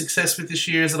a success with this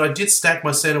year is that I did stack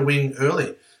my centre wing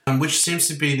early, which seems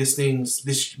to be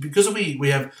because we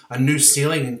have a new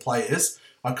ceiling in players.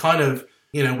 I kind of...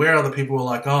 where other people were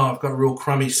like, oh, I've got a real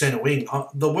crummy centre wing.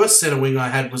 The worst centre wing I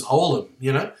had was Olam,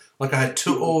 Like I had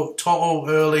To'o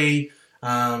early,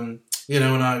 and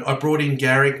I brought in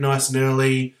Garrick nice and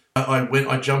early.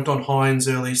 I jumped on Hines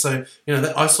early. So,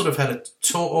 I sort of had a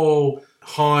To'o,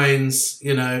 Hines,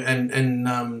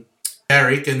 and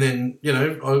Garrick. And then,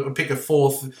 I pick a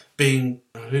 4th being,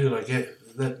 who did I get?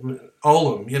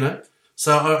 Olam,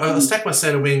 So I stacked my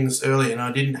centre wings early and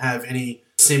I didn't have any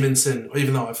Simonson,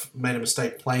 even though I've made a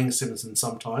mistake playing Simonson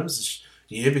sometimes this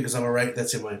year because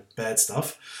that's in my bad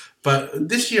stuff. But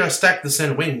this year I stacked the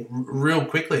centre wing real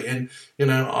quickly, and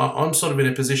I'm sort of in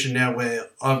a position now where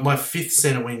my 5th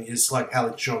centre wing is like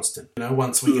Alex Johnston.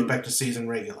 Once we get back to season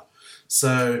regular,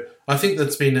 so I think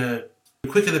that's been the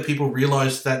quicker that people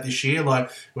realise that this year. Like,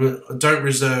 don't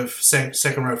reserve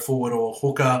second row forward or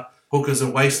hooker. Hooker's a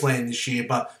wasteland this year,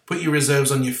 but put your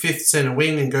reserves on your 5th centre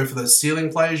wing and go for those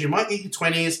ceiling players. You might get your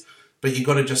 20s, but you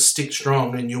got to just stick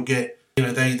strong, and you'll get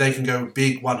they can go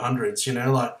big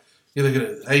 100s. Like. You look at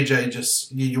it, AJ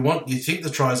just, you think the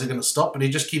tries are going to stop, but he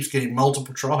just keeps getting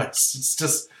multiple tries. It's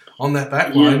just on that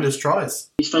back line, there's tries.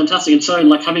 He's fantastic. And so,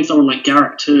 having someone like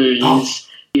Garrick too is,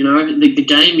 the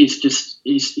game is just,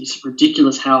 is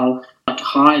ridiculous how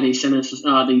high these centre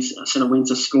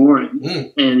wings are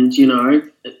scoring. And,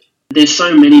 there's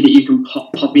so many that you can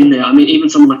pop in there. I mean, even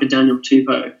someone like a Daniel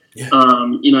Tupou,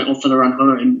 or for the run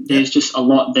home, there's just a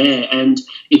lot there. And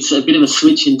it's a bit of a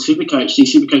switch in Supercoach. The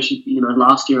Supercoach,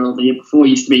 last year or the year before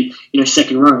used to be,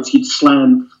 second rows. You'd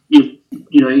slam,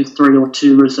 3 or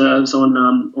 2 reserves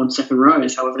on second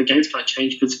rows. However, the game's kind of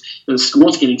changed because the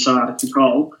score's getting so out of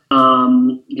control,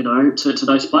 to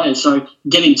those players. So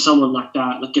getting someone like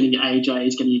that, like getting your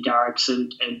AJs, getting your Garricks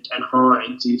and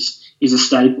Hines is a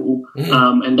staple.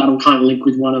 And that'll kind of link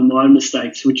with one of my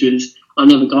mistakes, which is I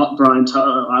never got Brian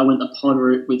To'o. I went the pod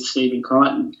route with Stephen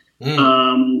Crichton.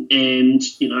 And,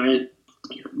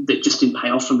 that just didn't pay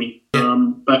off for me.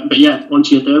 But yeah, on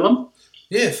to your third one.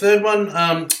 Yeah, third one,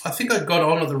 I think I got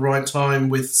on at the right time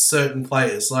with certain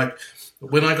players. Like,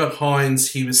 when I got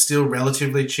Hines, he was still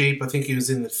relatively cheap. I think he was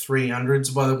in the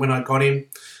 300s when I got him.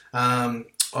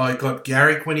 I got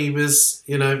Garrick when he was,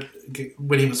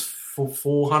 for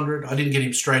 400. I didn't get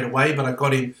him straight away, but I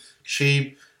got him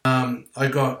cheap. I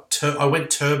went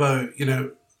turbo,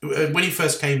 when he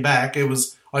first came back,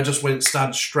 I just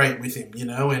started straight with him,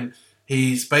 and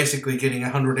he's basically getting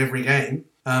 100 every game.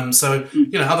 So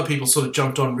other people sort of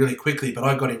jumped on really quickly, but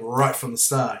I got him right from the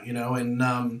start, and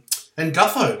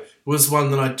Gutho was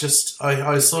one that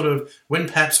I sort of, when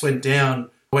Paps went down,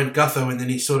 I went Gutho, and then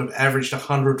he sort of averaged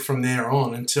 100 from there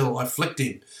on until I flicked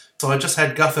him. So I just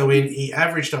had Gutho in, he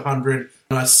averaged 100,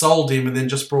 and I sold him and then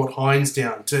just brought Hines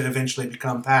down to eventually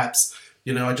become Paps.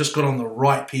 I just got on the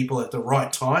right people at the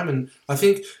right time, and I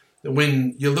think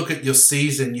when you look at your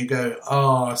season, you go,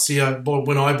 oh, see,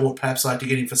 when I bought Paps, I had to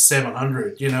get him for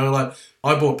 700. You know, like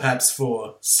I bought Paps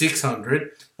for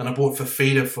 600 and I bought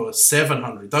Fafita for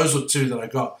 700. Those were two that I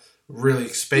got really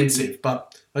expensive.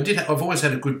 But I've always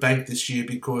had a good bank this year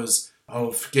because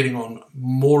of getting on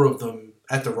more of them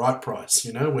at the right price,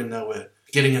 you know, when they were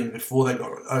getting them before they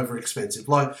got over expensive.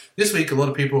 Like this week, a lot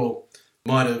of people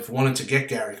might have wanted to get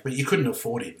Garrick, but you couldn't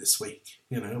afford him this week.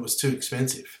 You know, it was too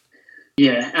expensive.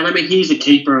 Yeah, and I mean he's a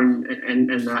keeper and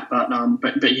that,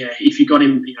 but yeah, if you got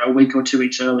him, you know, a week or 2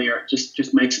 weeks earlier, it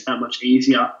just makes it that much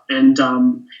easier. And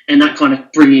that kind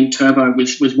of bringing Turbo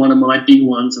was one of my big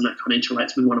ones, and that kind of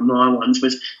interrelates with one of my ones.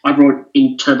 Was I brought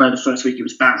in Turbo the first week he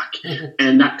was back,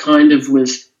 and that kind of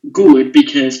was good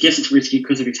because yes, it's risky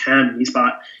because of his hammies,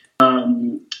 but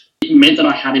it meant that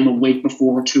I had him a week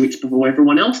before or 2 weeks before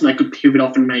everyone else, and I could pivot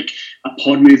off and make a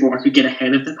pod move, or I could get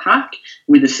ahead of the pack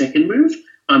with a second move.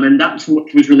 And that's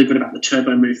what was really good about the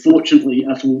Turbo move. Fortunately,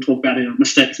 as we'll talk about in our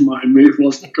mistakes, my move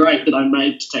wasn't great that I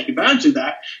made to take advantage of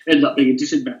that. It ended up being a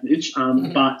disadvantage.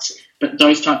 But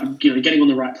those type of, you know, getting on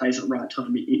the right place at the right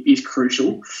time is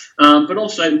crucial. But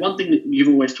also one thing that you've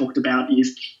always talked about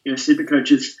is, you know,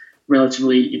 Supercoach is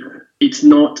relatively, you know, it's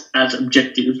not as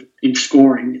objective in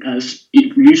scoring as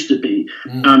it used to be.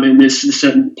 And there's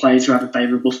certain players who have a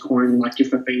favourable scoring, like your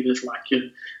Fafitas,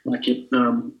 like your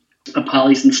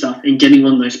Apalis and stuff, and getting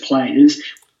on those players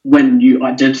when you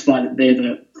identify that they're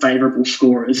the favourable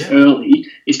scorers early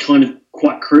is kind of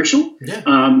quite crucial.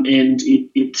 And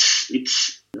it's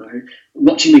you know,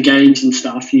 watching the games and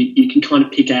stuff, you can kind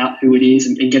of pick out who it is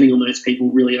and getting on those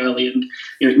people really early. And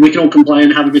you know, we can all complain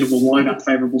and have a bit of a whine about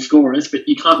favourable scorers, but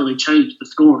you can't really change the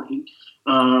scoring.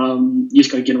 You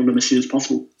just got to get on them as soon as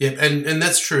possible. Yeah, and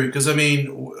that's true because I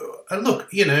mean,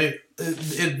 look, you know,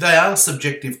 they are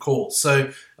subjective calls.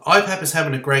 So IPAP is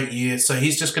having a great year, so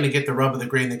he's just going to get the rub of the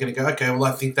green. They're going to go, okay, well,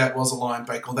 I think that was a line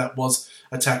break or that was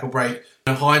a tackle break.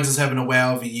 You know, Hines is having a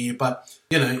wow of a year, but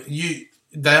you know,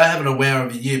 they are having a wow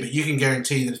of a year, but you can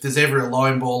guarantee that if there's ever a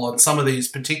line ball on some of these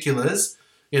particulars,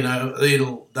 you know,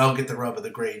 they'll get the rub of the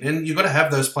green. And you've got to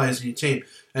have those players in your team.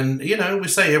 And, you know, we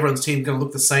say everyone's team's going to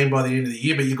look the same by the end of the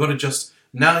year, but you've got to just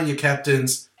nail your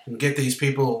captains and get these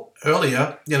people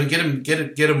earlier, you know,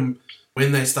 get them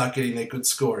when they start getting their good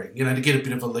scoring, you know, to get a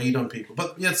bit of a lead on people.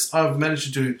 But yes, I've managed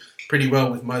to do pretty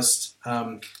well with most,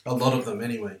 a lot of them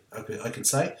anyway, I can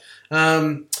say.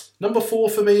 Number 4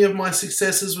 for me of my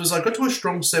successes was I got to a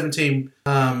strong 17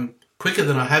 quicker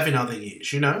than I have in other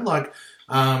years, you know, like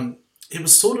it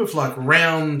was sort of like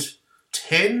round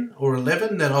 10 or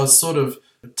 11 that I was sort of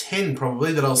 10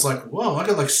 probably that I was like, wow, I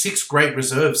got like 6 great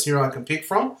reserves here I can pick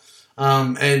from.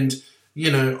 And, you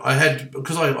know, I had,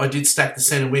 because I did stack the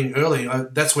centre wing early,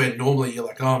 that's where normally you're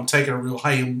like, oh, I'm taking a real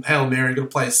Hail Mary, got to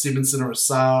play a Simonson or a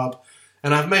Saab.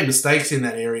 And I've made mistakes in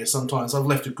that area sometimes. I've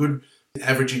left a good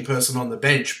averaging person on the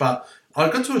bench, but I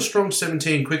got to a strong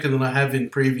 17 quicker than I have in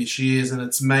previous years, and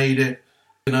it's made it,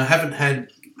 you know, I haven't had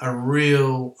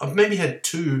I've maybe had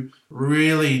 2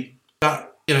 really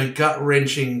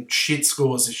gut-wrenching shit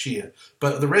scores this year.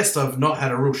 But the rest I've not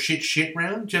had a real shit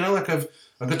round. You know, like I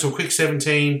got to a quick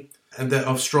 17 and that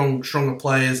of stronger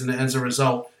players, and as a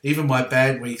result, even my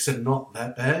bad weeks are not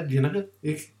that bad, you know,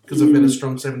 because I've been a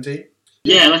strong 17.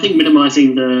 Yeah, and I think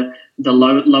minimising the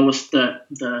lowest,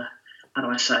 the how do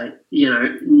I say, you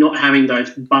know, not having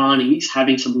those Barneys,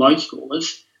 having some low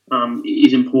scorers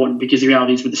is important, because the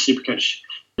reality is with the Supercoach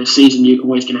the season, you're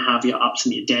always going to have your ups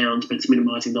and your downs, but it's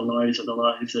minimising the lows of the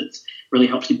lows that really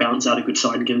helps you balance out a good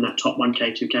side and get in that top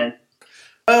 1K, 2K.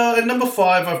 At number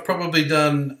 5, I've probably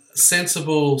done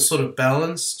sensible, sort of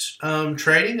balanced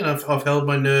trading, and I've held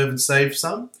my nerve and saved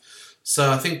some. So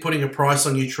I think putting a price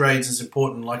on your trades is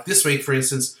important. Like this week, for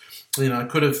instance, you know, I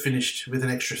could have finished with an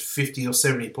extra 50 or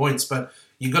 70 points, but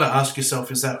you've got to ask yourself,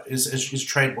 is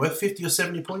trade worth 50 or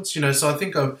 70 points? You know, so I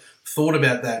think I've thought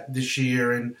about that this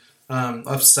year, and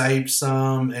I've saved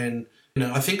some, and you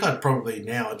know, I think I'd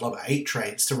love 8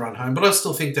 trades to run home, but I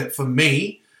still think that for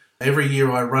me, every year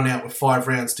I run out with 5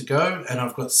 rounds to go, and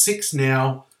I've got 6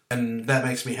 now, and that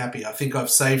makes me happy. I think I've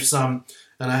saved some,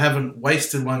 and I haven't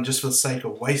wasted one just for the sake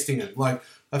of wasting it. Like,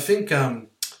 I think, you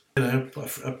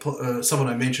know, someone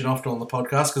I mention often on the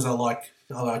podcast, because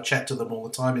I chat to them all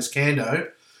the time, is Kando,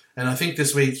 and I think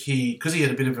this week because he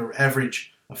had a bit of an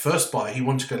average first buy, he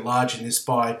wanted to go large in this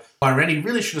buy. And he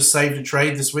really should have saved a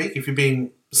trade this week if you're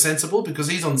being sensible, because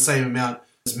he's on the same amount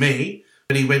as me,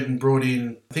 but he went and brought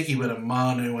in, I think he went a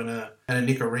Manu and a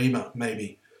Nicarima,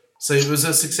 maybe. So it was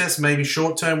a success maybe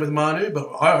short term with Manu, but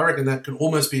I reckon that could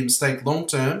almost be a mistake long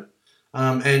term.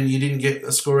 and you didn't get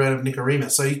a score out of Nicarima.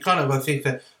 So you kind of, I think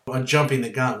that I'm jumping the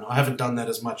gun. I haven't done that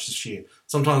as much this year.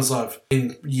 Sometimes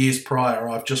in years prior,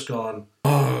 I've just gone,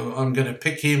 I'm going to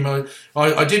pick him.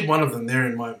 I did one of them there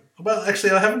in my, well,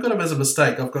 actually, I haven't got them as a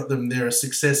mistake. I've got them there a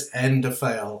success and a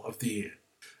fail of the year.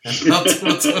 And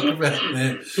we'll talk about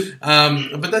there.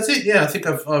 But that's it. Yeah, I think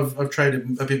I've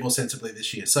traded a bit more sensibly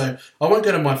this year. So I won't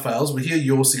go to my fails. We'll hear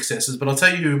your successes, but I'll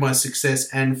tell you who my success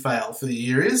and fail for the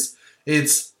year is.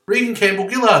 It's Regan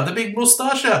Campbell-Gillard, the big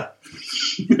moustacher.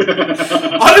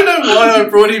 I don't know why I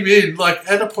brought him in. Like,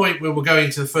 at a point where we're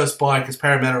going to the first bye because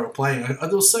Parramatta were playing, there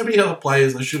were so many other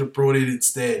players I should have brought in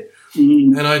instead.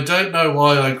 And I don't know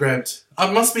why I grabbed...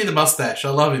 It must be the mustache.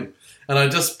 I love him. And I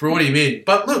just brought him in.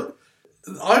 But look,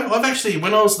 I've actually,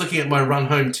 when I was looking at my run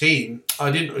home team,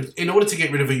 in order to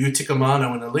get rid of a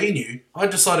Utikamano and a Linu, I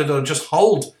decided I'd just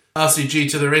hold RCG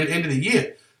to the end of the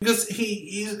year. Because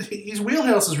his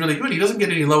wheelhouse is really good. He doesn't get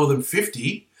any lower than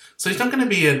 50, so he's not going to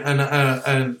be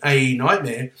an AE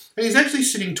nightmare. And he's actually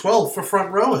sitting 12 for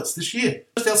front rowers this year,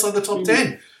 just outside the top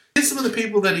 10. Here's some of the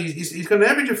people that he's got an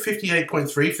average of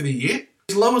 58.3 for the year.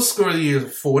 His lowest score of the year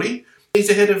is 40. He's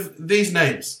ahead of these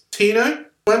names: Tino,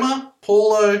 Clemmer,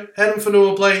 Paulo, Adam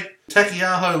Fanua-Blake,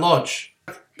 Takiaho Lodge.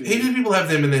 Heaps of people have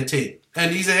them in their team,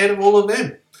 and he's ahead of all of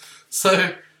them.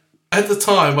 So at the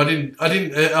time, I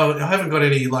haven't got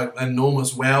any like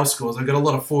enormous wow scores. I've got a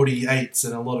lot of 48s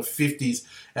and a lot of 50s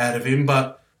out of him,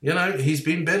 but you know, he's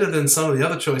been better than some of the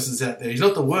other choices out there. He's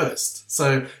not the worst.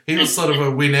 So he was sort of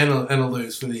a win and a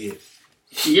lose for the year.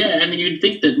 Yeah, and you'd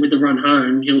think that with the run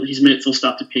home, his minutes will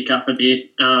start to pick up a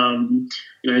bit.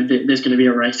 There's going to be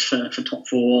a race for top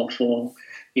four for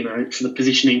the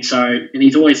positioning. So, and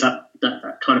he's always that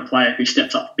kind of player who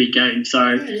steps up for big games.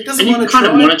 So, yeah, and you can kind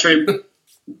of monitor him.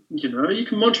 You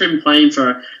can monitor him playing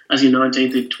as your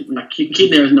 19th, like you can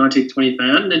keep him there as 19th, 20th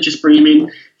man, and then just bring him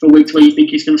in for weeks where you think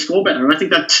he's going to score better. And I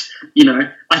think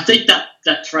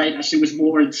that trade actually was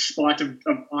more in spite of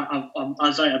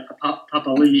Isaiah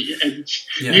Papali and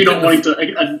you not wanting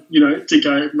to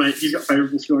go, mate, he's got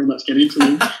favourable scoring, let's get into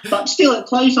him. But still, it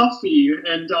plays off for you,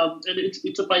 and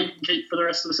it's a play you can keep for the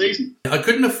rest of the season. I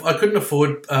couldn't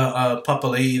afford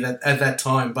Papali at that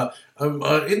time, but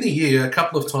in the year, a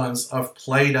couple of times I've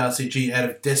played RCG out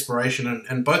of desperation,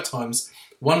 and both times,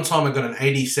 one time I got an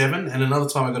 87 and another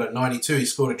time I got a 92. He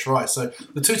scored a try. So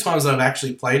the two times I've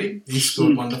actually played him, he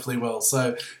scored wonderfully well.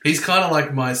 So he's kind of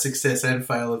like my success and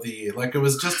fail of the year. Like, it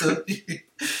was just a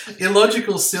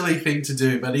illogical, silly thing to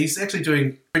do, but he's actually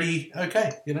doing pretty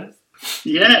okay,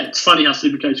 Yeah, it's funny how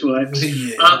Supercoach works.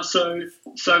 Yeah. So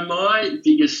my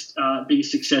biggest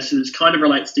successes kind of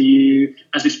relates to you,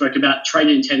 as we spoke about,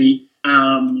 trading Teddy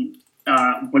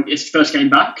when his first game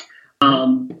back. I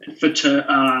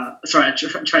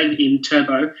traded in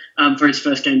Turbo for his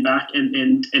first game back,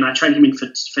 and I traded him in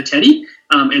for Teddy.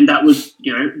 And that was,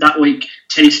 that week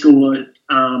Teddy scored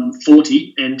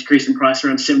 40 and decreased in price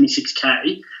around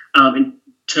 76k, and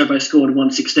Turbo scored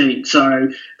 116. So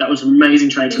that was an amazing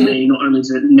trade for me. Not only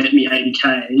did it net me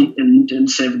 80k and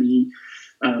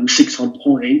 76 odd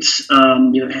points,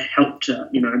 it helped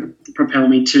propel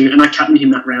me to, and I captained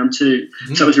him that round too.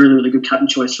 So it was a really, really good captain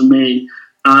choice for me.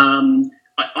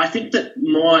 I think that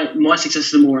my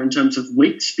successes are more in terms of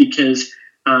weeks, because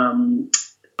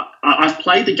I've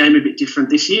played the game a bit different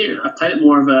this year. I've played it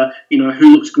more of a,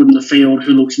 who looks good in the field,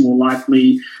 who looks more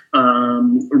likely,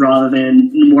 rather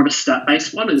than more of a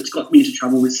stat-based one. And it's got me into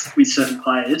trouble with certain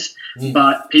players.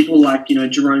 But people like,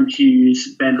 Jerome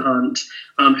Hughes, Ben Hunt,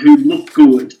 who look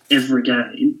good every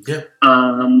game. There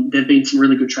have been some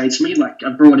really good trades for me. Like, I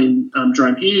brought in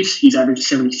Jerome Hughes. He's averaged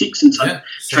 76 since I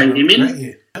traded him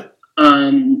in.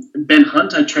 Ben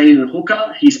Hunt, I traded in a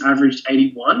hooker. He's averaged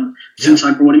 81 since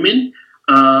I brought him in.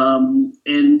 And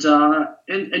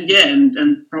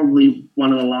probably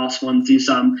one of the last ones is,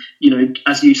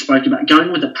 as you spoke about,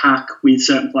 going with a pack with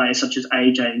certain players such as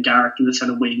AJ and Garrick in the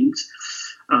centre wings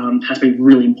has been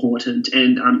really important.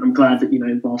 And I'm glad that,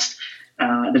 whilst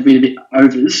they've been a bit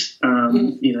overs,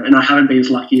 and I haven't been as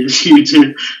lucky as you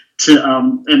to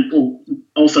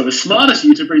also as smart as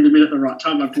you to bring them in at the right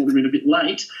time. I brought them in a bit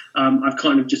late. I've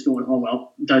kind of just gone, oh,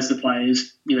 well, those are the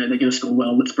players, they're going to score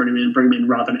well, let's bring them in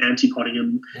rather than anti-potting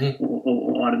them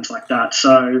or items like that.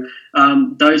 So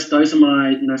those are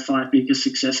my 5 biggest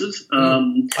successes.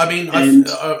 My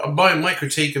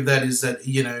critique of that is that,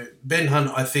 Ben Hunt,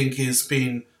 I think, has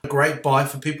been a great buy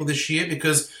for people this year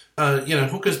because,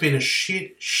 hooker's been a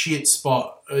shit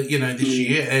spot, this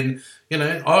year. And,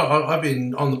 I've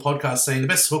been on the podcast saying the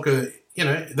best hooker,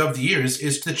 of the year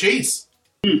is the Cheese.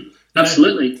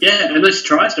 Absolutely, yeah, and those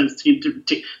tries don't seem to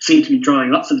be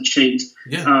drying up for the Cheese.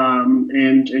 Yeah.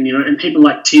 And people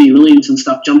like T. Williams and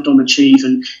stuff jumped on the Cheese,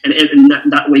 and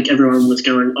that week everyone was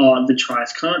going, oh, the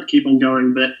tries can't keep on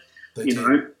going, but he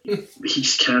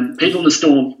just can. People in the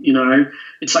Storm,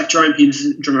 it's like Jerome Hughes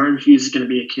is going to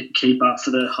be a keeper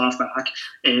for the halfback,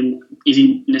 and is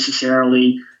he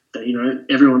necessarily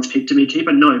everyone's picked to be a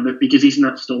keeper? No, but because he's in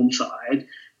that Storm side.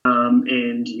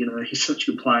 And he's such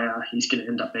a good player, he's going to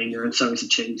end up being there, and so is the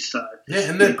Chiefs. So yeah,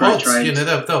 and they're pods. They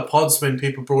were pods when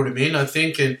people brought him in, I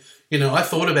think, and I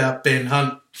thought about Ben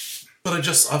Hunt, but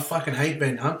I fucking hate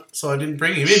Ben Hunt, so I didn't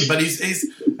bring him in. But he's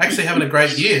actually having a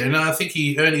great year, and I think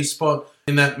he earned his spot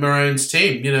in that Maroons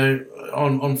team,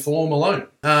 on form alone.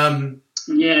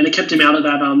 Yeah, and it kept him out of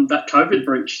that COVID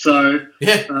breach. So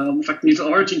yeah, in fact, he's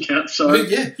Origin camp. So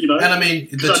yeah, and I mean,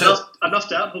 I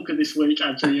knocked out Hooker this week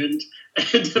actually, and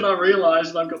then I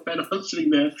realised I've got Ben Hunt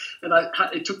sitting there, and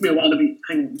it took me a while to be,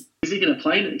 hang on, is he going to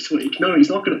play next week? No, he's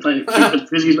not going to play next week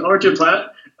because he's an Origin player.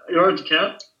 Origin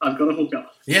camp, I've got a Hooker.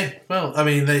 Yeah, well, I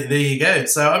mean, there you go.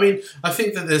 So I mean, I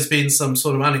think that there's been some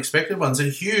sort of unexpected ones,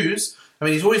 and Hughes. I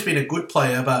mean, he's always been a good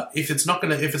player, but if it's not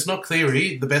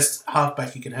Cleary, the best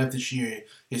halfback you can have this year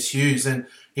is Hughes, and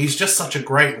he's just such a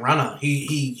great runner.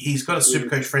 He's got a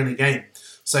Supercoach friendly game,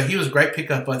 so he was a great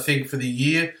pickup, I think, for the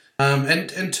year.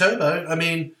 And Turbo, I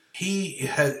mean,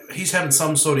 he's having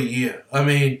some sort of year. I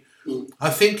mean, I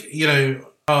think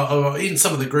in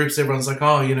some of the groups, everyone's like,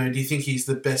 do you think he's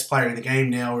the best player in the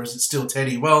game now, or is it still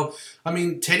Teddy? Well, I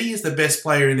mean, Teddy is the best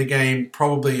player in the game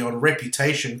probably on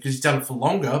reputation because he's done it for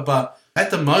longer, but at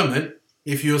the moment,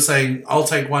 if you're saying, I'll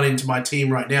take one into my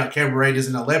team right now, Canberra Raiders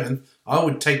in 11th, I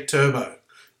would take Turbo.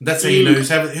 That's how you know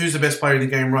who's the best player in the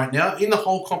game right now. In the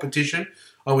whole competition,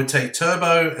 I would take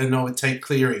Turbo and I would take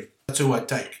Cleary. That's who I'd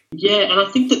take. Yeah, and I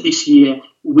think that this year,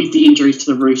 with the injuries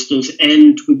to the Roosters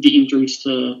and with the injuries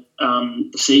to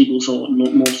the Seagulls, or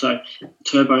more so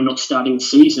Turbo not starting the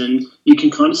season, you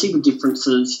can kind of see the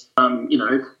differences.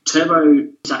 Turbo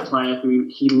is that player who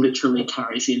he literally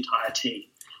carries the entire team.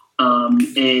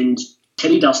 And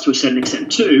Teddy does to a certain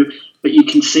extent too, but you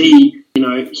can see,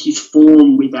 his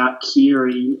form without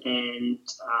Keary and,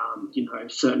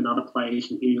 certain other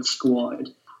players in your squad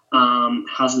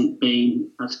hasn't been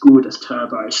as good as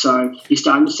Turbo. So you're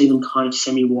starting to see them kind of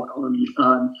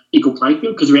on equal playing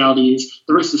field, because the reality is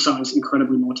the Roosters side is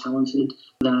incredibly more talented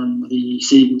than the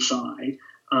Seagulls side.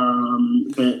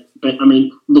 But I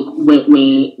mean, look,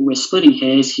 we're splitting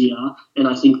hairs here, and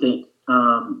I think that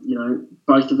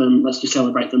both of them, let's just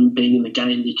celebrate them being in the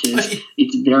game, because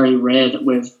it's very rare that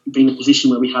we've been in a position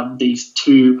where we have these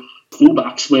two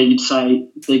fullbacks where you'd say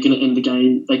they're going to end the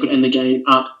game. They could end the game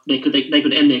up. They could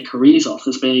end their careers off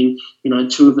as being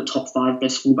two of the top 5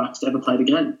 best fullbacks to ever play the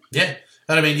game. Yeah,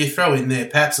 and I mean you throw in there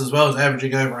Paps as well, as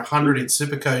averaging over 100 in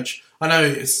Supercoach. I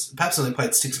know Paps only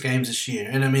played 6 games this year,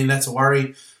 and I mean that's a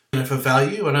worry for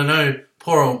value. And I know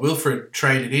poor old Wilfred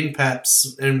traded in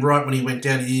Paps, and right when he went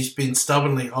down, he's been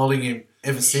stubbornly holding him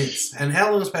ever since. And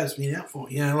how long has Paps been out for?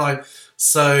 I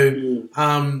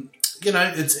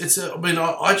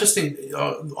just think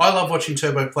I love watching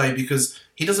Turbo play because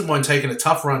he doesn't mind taking a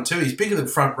tough run too. He's bigger than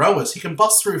front rowers. He can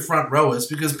bust through front rowers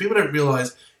because people don't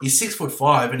realise he's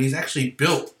 6'5" and he's actually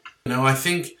built. I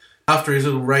think after his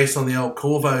little race on the old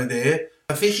Corvo there,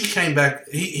 I think he came back.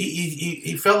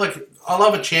 He felt like, I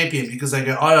love a champion because they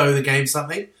go, I owe the game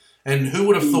something, and who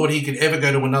would have thought he could ever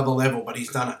go to another level? But he's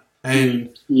done it.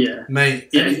 And mate,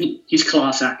 he's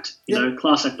class act.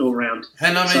 Class act all round.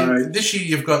 And I mean, this year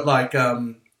you've got like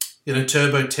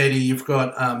Turbo Teddy. You've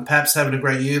got Paps having a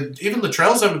great year. Even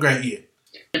Latrell's having a great year.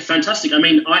 It's fantastic. I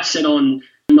mean, I said on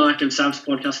Mike and Sam's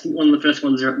podcast, I think one of the first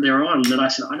ones they're on, that I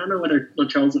said I don't know whether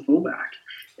Latrell's a fullback,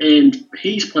 and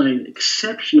he's playing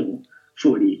exceptional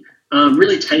footy.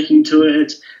 Really taking to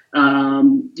it.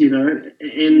 And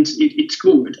it's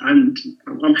good. And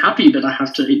I'm happy that I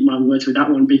have to eat my words with that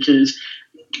one, because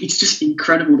it's just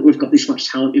incredible that we've got this much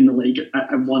talent in the league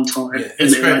at one time. Yeah,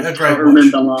 it's great. I can't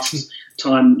remember the last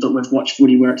time that we've watched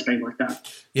footy where it's been like that.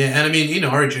 Yeah, and I mean, in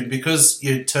Origin, because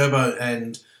Turbo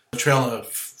and Latrell are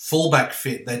fullback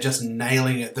fit, they're just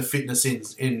nailing it, the fitness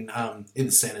in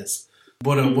the centres.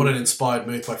 What an inspired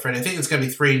move by Freddie. I think it's going to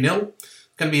be 3-0.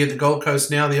 Going to be at the Gold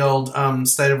Coast now, the old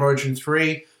State of Origin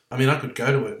 3. I mean, I could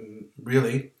go to it,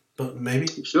 really, but maybe.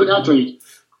 Sure, Adri.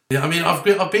 Yeah, I mean,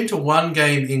 I've been to one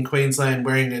game in Queensland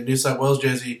wearing a New South Wales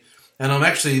jersey, and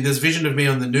there's vision of me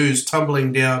on the news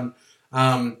tumbling down,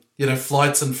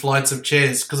 flights and flights of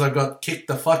chairs because I got kicked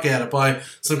the fuck out of by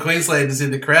some Queenslanders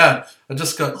in the crowd. I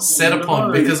just got set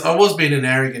upon because I was being an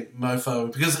arrogant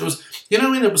mofo because it was,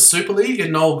 when it was Super League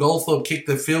and Noel Goldthorpe kicked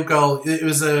the field goal. It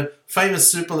was a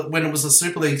famous when it was a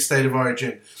Super League State of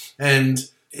Origin. And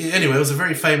anyway, it was a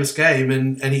very famous game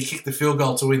and he kicked the field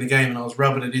goal to win the game and I was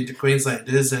rubbing it into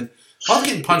Queenslanders and I was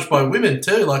getting punched by women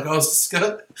too. Like I just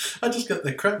got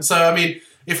the crap. So, I mean,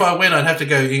 if I went, I'd have to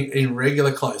go in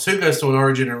regular clothes. Who goes to an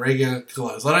Origin in regular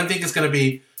clothes? I don't think it's going to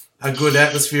be a good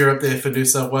atmosphere up there for New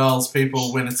South Wales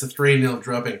people when it's a 3-0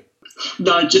 drubbing.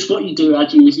 No, just what you do,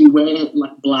 actually, is you wear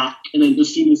like black, and then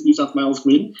as soon as New South Wales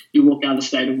win, you walk out of the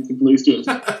stadium with the Blues jersey.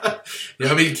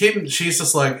 Yeah, I mean, Kim, she's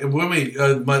just like, when we,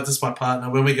 this is my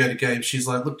partner, when we go to games, she's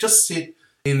like, look, just sit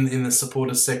in the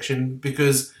supporters section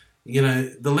because,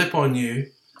 the lip on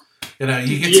you,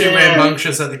 you get too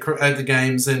rambunctious at the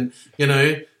games, and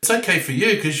it's okay for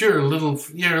you because you're a little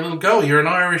goer. You're an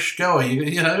Irish goer,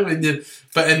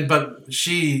 but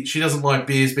she doesn't like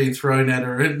beers being thrown at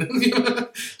her, and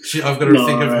I've got to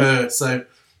think of her. So,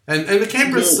 and the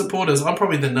Canberra supporters, I'm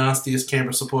probably the nastiest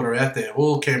Canberra supporter out there.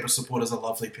 All Canberra supporters are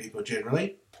lovely people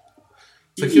generally.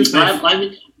 So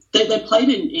they played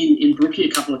in Brookie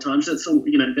a couple of times. That's all.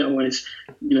 They're always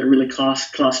really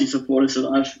classy supporters that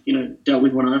I've dealt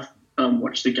with when I've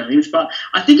watch the games, but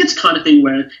I think it's kind of thing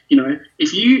where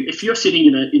if you're sitting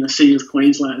in a sea of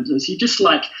Queenslanders, you just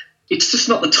like it's just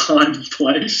not the time and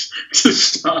place to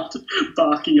start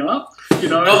barking up. I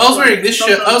was wearing this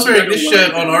shirt. I was wearing this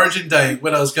shirt on Origin Day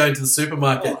when I was going to the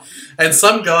supermarket, and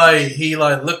some guy he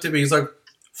looked at me. He's like,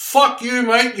 "Fuck you,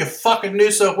 mate! You fucking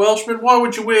New South Welshman! Why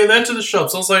would you wear that to the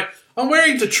shops?" I was like, "I'm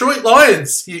wearing Detroit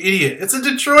Lions, you idiot! It's a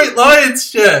Detroit Lions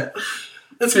shirt."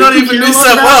 It's not even New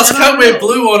South Wales. Can't wear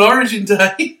blue on Origin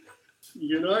Day.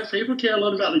 People care a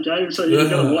lot about the game, so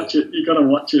you've got to watch it. You've got to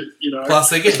watch it,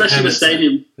 Plus, they get especially in the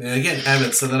stadium. Yeah, they're getting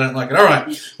hammered, so they don't like it. All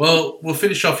right. Well, we'll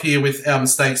finish off here with our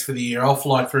mistakes for the year. I'll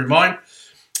fly through mine.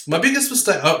 My biggest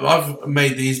mistake, I've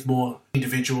made these more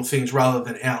individual things rather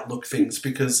than outlook things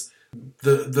because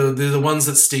they're the ones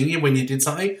that sting you when you did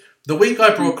something. The week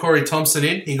I brought Corey Thompson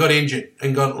in, he got injured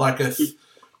and got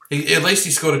at least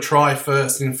he scored a try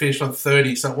first and finished on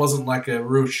 30, so it wasn't like a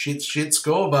real shit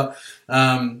score. But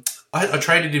I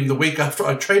traded him the week after.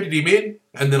 I traded him in,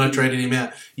 and then I traded him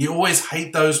out. You always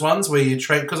hate those ones where you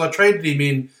trade, because I traded him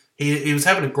in. He was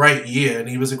having a great year, and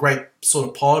he was a great sort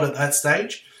of pod at that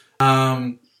stage.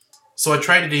 So I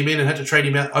traded him in and had to trade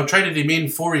him out. I traded him in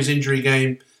for his injury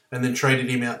game, and then traded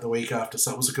him out the week after,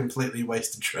 so it was a completely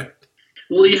wasted trade.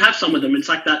 Well, you have some of them. It's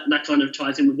like that kind of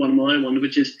ties in with one of my ones,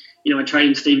 which is, I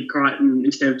traded Steve Crichton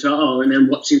instead of To'o and then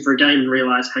watched him for a game and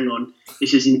realised, hang on,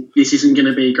 this isn't going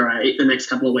to be great the next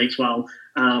couple of weeks while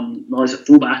I was at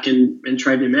fullback and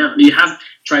traded him out. You have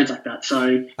trades like that. So,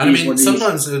 and I mean,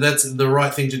 sometimes that's the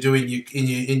right thing to do in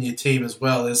your team as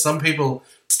well. There's some people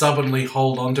stubbornly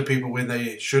hold on to people when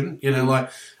they shouldn't. I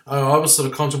was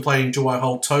sort of contemplating, do I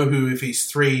hold Tohu if he's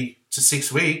 3 to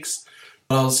 6 weeks?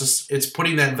 It's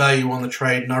putting that value on the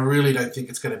trade, and I really don't think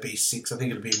it's going to be 6. I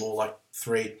think it'll be more like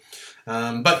 3.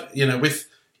 But, with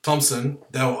Thompson,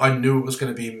 though, I knew it was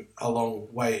going to be a long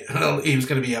way. He was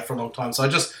going to be out for a long time, so I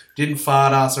just didn't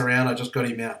fart ass around. I just got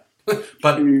him out.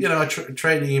 But,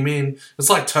 trading him in, it's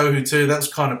like Tohu too.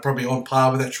 That's kind of probably on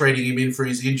par with that, trading him in for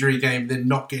his injury game, then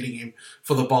not getting him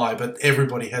for the bye. But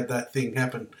everybody had that thing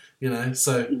happen,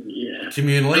 so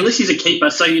communally. Unless he's a keeper,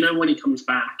 so when he comes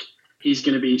back, he's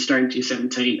going to be straight into your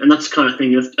 17. And that's the kind of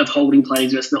thing of holding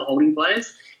players versus not holding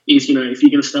players is, if you're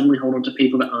going to stubbornly hold on to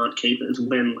people that aren't keepers, well,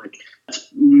 then, that's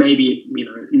maybe,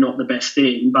 not the best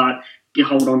thing. But you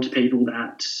hold on to people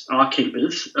that are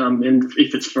keepers, and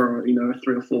if it's for, a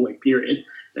 3 or 4 week period,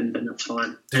 then that's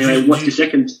fine. Anyway, what's your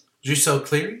second? Did you sell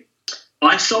Cleary?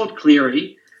 I sold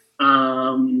Cleary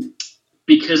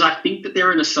because I think that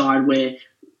they're in a side where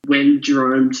when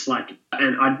Jerome's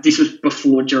this was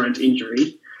before Jerome's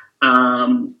injury,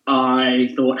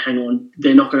 I thought, hang on,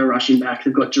 they're not going to rush him back.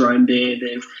 They've got Jerome there.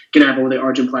 They're going to have all their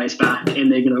Origin players back,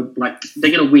 and they're going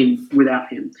to win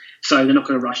without him. So they're not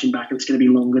going to rush him back, and it's going to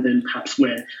be longer than perhaps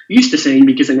we're used to seeing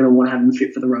because they're going to want to have him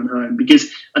fit for the run home.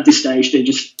 Because at this stage, they're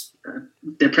just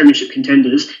they're premiership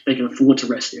contenders. They can afford to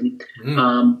rest him.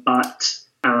 But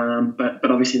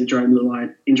obviously the Jerome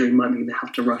Luai injury might mean they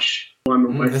have to rush one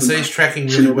or both. So he's tracking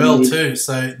really well too.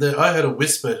 So I heard a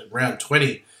whisper round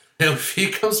 20. Now, if he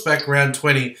comes back round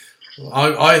 20,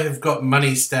 I have got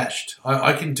money stashed.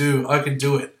 I can do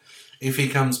it if he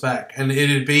comes back. And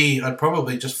I'd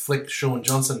probably just flick Sean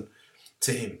Johnson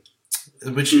to him.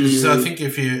 So I think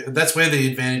that's where the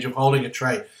advantage of holding a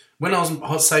trade. When I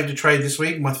was saved a trade this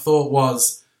week, my thought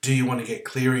was do you want to get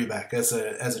Cleary back as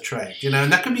a trade?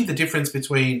 And that could be the difference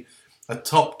between a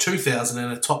top 2,000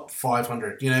 and a top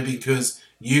 500, because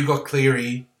you got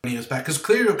Cleary when he was back. Because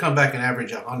Cleary will come back and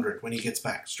average 100 when he gets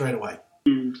back straight away.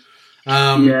 Mm.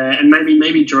 And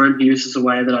maybe Jerome Hughes is the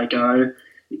way that I go,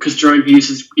 because Jerome Hughes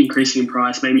is increasing in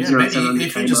price. Maybe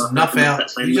if you just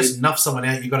nuff someone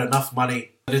out, you've got enough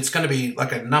money. But it's going to be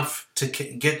like enough to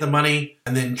get the money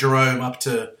and then Jerome up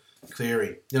to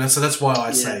Cleary. So that's why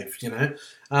I saved,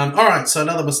 all right, so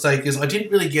another mistake is I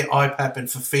didn't really get IPAP and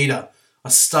Fafita. I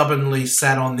stubbornly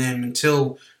sat on them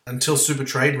until Super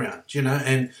Trade Round,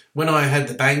 and when I had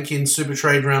the bank in Super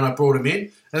Trade Round, I brought him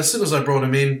in, and as soon as I brought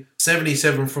him in,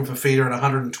 77 from Fafita and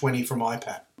 120 from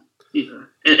IPAP. Yeah,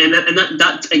 and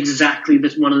that's exactly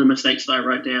one of the mistakes that I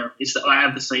wrote down, is that I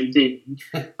have the same thing.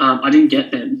 I didn't get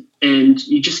them, and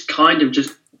you just kind of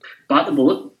just bite the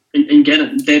bullet and get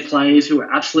them. They're players who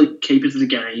are absolute keepers of the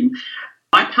game.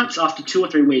 IPAPs after 2 or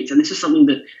 3 weeks, and this is something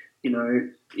that,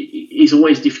 is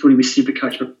always difficulty with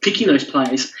Supercoach, but picking those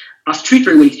players, after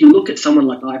 2-3 weeks, you look at someone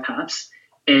like IPAPs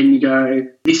and you go,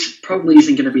 this probably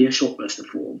isn't going to be a short burst of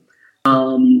form.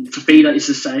 Fafita is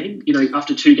the same.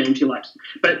 After 2 games, you're like,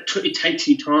 but it takes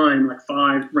you time, like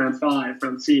round 5,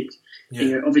 round 6.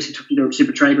 Yeah. Obviously took you to a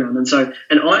Super Trade Round,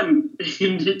 and I'm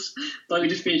like we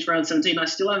just finished round 17. I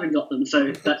still haven't got them,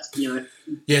 so that's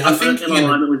I think in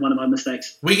alignment with one of my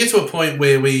mistakes. We get to a point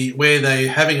where they're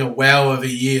having a wow of a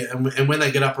year, and when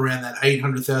they get up around that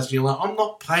 800,000, you're like, I'm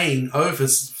not paying over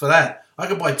for that. I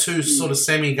could buy 2 sort of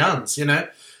semi guns, and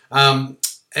then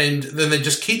they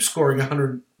just keep scoring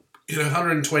 100.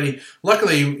 120.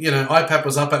 Luckily, IPAP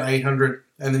was up at 800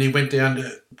 and then he went down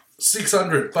to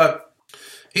 600. But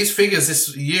his figures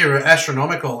this year are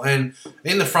astronomical. And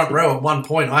in the front row at one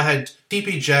point, I had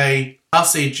TPJ,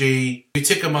 RCG,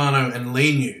 Utikamano and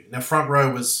Linu. Now, front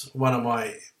row was one of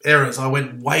my errors. I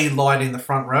went way light in the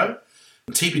front row.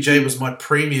 TPJ was my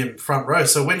premium front row.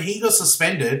 So when he got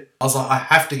suspended, I was like, I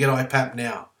have to get IPAP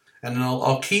now. And then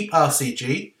I'll keep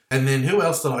RCG. And then who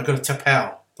else did I got? A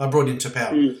Tapau. I brought in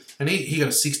Tapau. And he got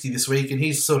a 60 this week, and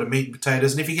he's sort of meat and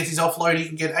potatoes. And if he gets his offload, he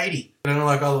can get 80.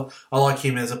 I like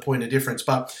him as a point of difference.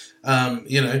 But,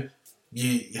 you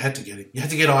had to get him. You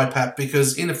had to get IPAP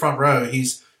because in the front row,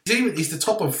 he's the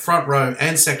top of front row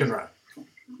and second row.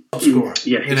 Top scorer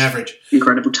in average.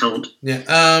 Incredible talent. Yeah.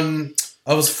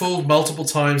 I was fooled multiple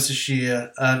times this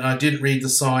year, and I didn't read the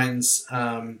signs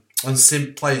on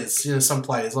some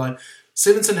players. Like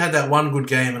Simonson had that one good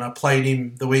game, and I played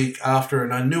him the week after,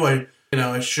 and I knew I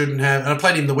shouldn't have. And I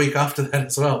played him the week after that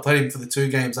as well. Played him for the 2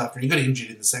 games after. He got injured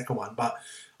in the second one, but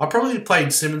I probably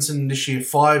played Simonson this year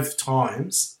 5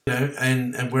 times,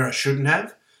 and where I shouldn't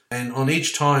have. And on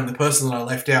each time, the person that I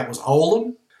left out was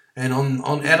Olam, and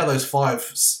on out of those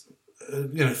 5,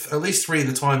 at least 3 of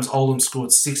the times Olam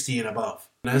scored 60 and above.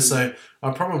 So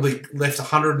I probably left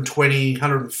 120,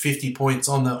 150 points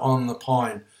on the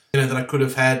pine, that I could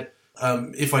have had.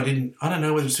 If I didn't, I don't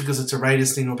know whether it's because it's a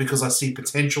Raiders thing or because I see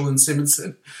potential in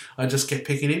Simonson. I just kept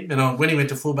picking him. And when he went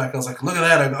to fullback, I was like, look at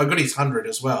that. I got his 100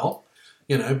 as well.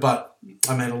 But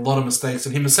I made a lot of mistakes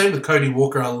on him. The same with Cody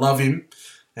Walker. I love him.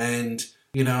 And,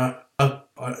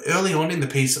 early on in the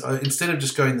piece, instead of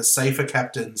just going the safer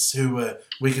captains who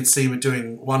we could see were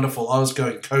doing wonderful, I was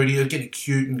going Cody. I was getting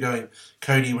cute and going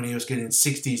Cody when he was getting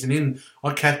 60s. And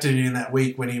I captained him in that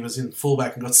week when he was in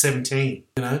fullback and got 17,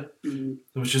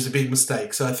 which was a big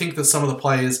mistake. So I think that some of the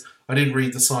players, I didn't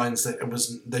read the signs that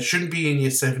they shouldn't be in year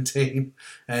 17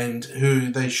 and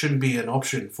who they shouldn't be an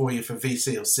option for you for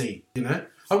VC or C, I've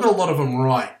got a lot of them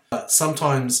right, but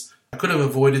sometimes I could have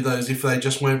avoided those if they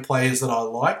just weren't players that I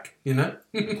like, Yeah,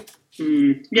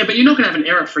 but you're not going to have an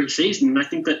error-free season. And I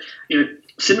think that,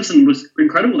 Simpson was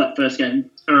incredible that first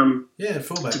game.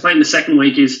 Fullback. To play in the second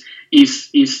week is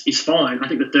fine. I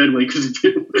think the third week was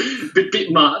a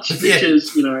bit much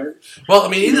because Well, I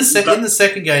mean, in the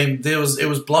second game, it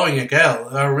was blowing a gale.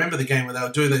 I remember the game where they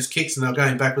were doing those kicks and they were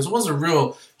going backwards. It was a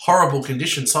real horrible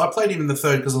condition. So I played him in the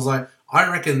third because I was like, I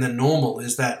reckon the normal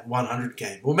is that 100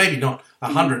 game. Well, maybe not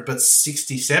 100, but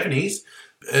 60, 70s.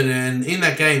 And in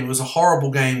that game, it was a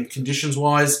horrible game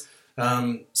conditions-wise.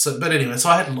 But anyway, so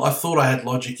I thought I had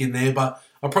logic in there, but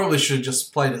I probably should have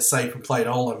just played it safe and played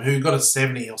Olam, who got a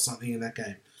 70 or something in that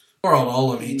game. Poor old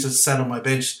Olam, he just sat on my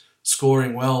bench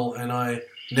scoring well, and I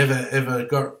never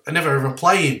ever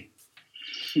play him.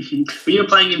 But you were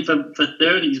playing him for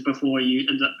 30s before you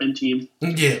ended up benching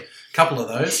him. Yeah, a couple of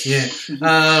those, yeah.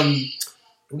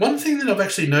 One thing that I've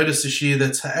actually noticed this year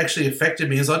that's actually affected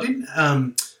me is I didn't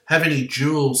have any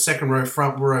dual second row,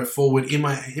 front row, forward in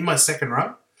my second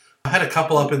row. I had a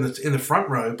couple up in the front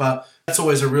row, but that's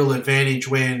always a real advantage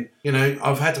when,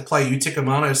 I've had to play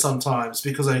Uticamano sometimes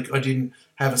because I didn't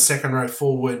have a second row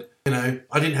forward. I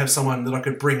didn't have someone that I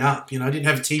could bring up. I didn't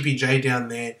have TPJ down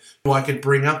there who I could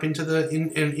bring up into the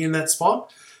in that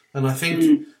spot. And I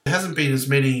think there hasn't been as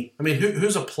many. I mean,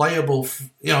 who's a playable?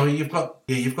 You've got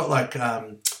like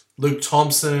Luke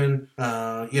Thompson.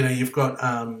 You've got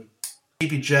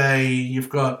TPJ.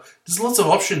 There's lots of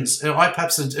options.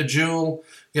 IPAP's a duel.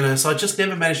 So I just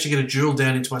never managed to get a duel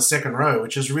down into my second row,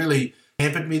 which has really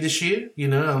hampered me this year.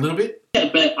 A little bit. Yeah,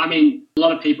 but I mean, a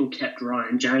lot of people kept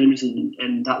Ryan James,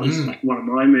 and that was like one of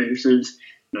my moves. Is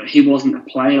he wasn't a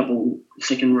playable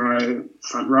second row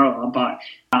front rower, but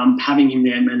having him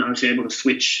there meant I was able to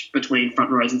switch between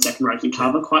front rows and second rows and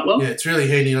cover quite well. Yeah, it's really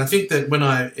handy. And I think that when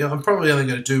I'm probably only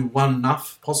going to do one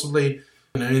enough, possibly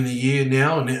in the year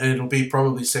now, and it'll be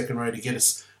probably second row to get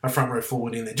us a front row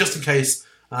forward in there, just in case.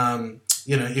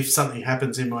 If something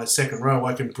happens in my second row,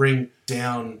 I can bring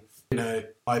down,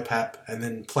 IPAP and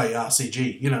then play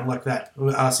RCG, like that,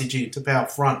 RCG to power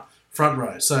front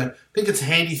row. So I think it's a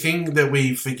handy thing that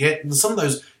we forget. And some of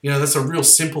those, that's a real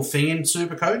simple thing in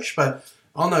Supercoach, but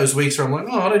on those weeks where I'm like,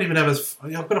 I don't even have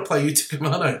I've got to play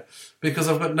Uticamano because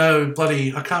I've got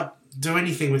I can't do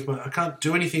anything I can't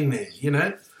do anything there,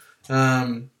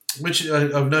 which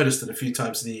I've noticed it a few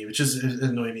times in the year, which is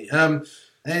annoying me.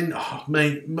 And,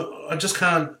 mate, I just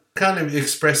can't even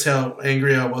express how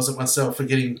angry I was at myself for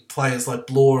getting players like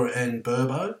Blore and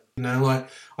Burbo. I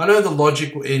know the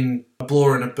logic in a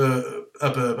Blore and a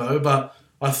Burbo, but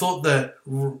I thought that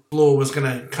Blore was going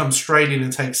to come straight in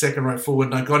and take second row forward,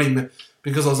 and I got him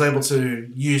because I was able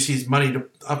to use his money to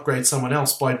upgrade someone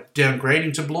else by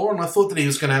downgrading to Blore, and I thought that he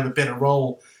was going to have a better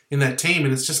role in that team,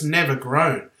 and it's just never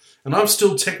grown. And I've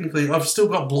still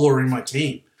got Blore in my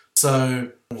team.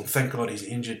 So, thank God he's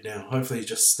injured now. Hopefully he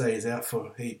just stays out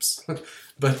for heaps.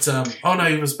 But,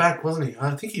 he was back, wasn't he?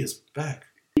 I think he was back.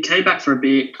 He came back for a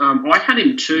bit. I had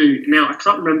him too. Now, I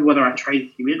can't remember whether I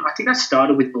traded him in. I think I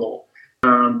started with Blore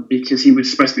because he was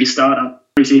supposed to be a starter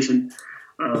pre-season,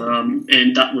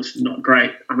 and that was not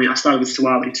great. I mean, I started with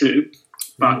Suwali too,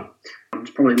 but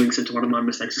it probably links into one of my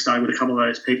mistakes of starting with a couple of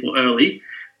those people early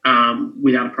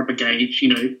without a proper gauge,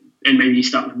 and maybe you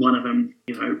start with one of them,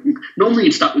 normally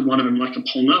you'd start with one of them like a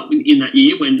Ponga in that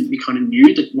year when we kind of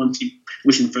knew that once he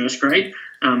was in first grade,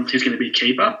 he was going to be a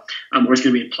keeper or he's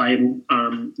going to be a playable,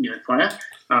 player.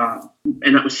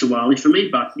 And that was Suwali for me,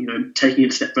 but, taking it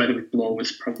a step further with Blore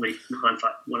was probably, in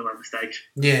hindsight, one of my mistakes.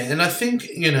 Yeah, and I think,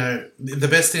 the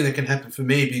best thing that can happen for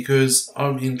me because,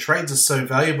 trades are so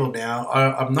valuable now,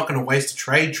 I'm not going to waste a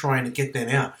trade trying to get them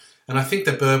out. And I think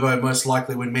that Burbo, most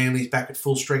likely, when Manly's back at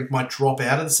full strength, might drop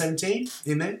out of the 17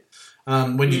 in there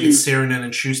when you get Serenan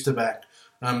and Schuster back,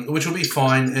 which will be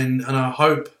fine. And I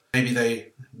hope maybe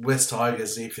West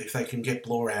Tigers, if they can get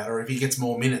Blore out or if he gets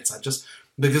more minutes.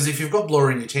 Because if you've got Blore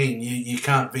in your team, you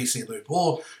can't VC loop.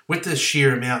 Or with the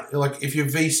sheer amount, like if your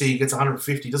VC gets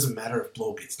 150, it doesn't matter if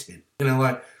Blore gets 10.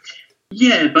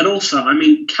 Yeah, but also, I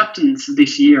mean, captains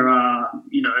this year are,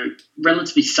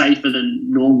 relatively safer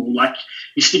than normal. Like,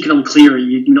 you stick it on Cleary,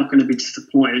 you're not going to be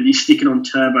disappointed. You stick it on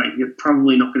Turbo, you're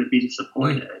probably not going to be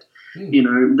disappointed.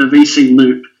 The VC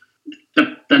loop,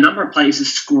 the number of players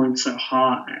is scoring so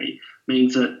high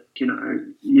means that,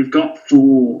 you've got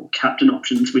 4 captain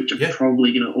options, which are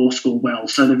probably going to all score well.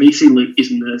 So the VC loop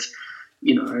isn't as,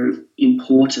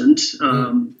 important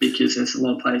because there's a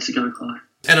lot of players that are going high.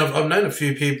 And I've known a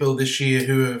few people this year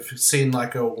who have seen there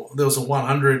was a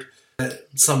 100 that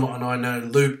someone I know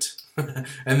looped,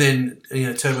 and then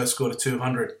Turbo scored a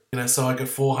 200. So I got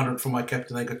 400 for my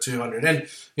captain, they got 200,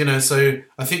 and so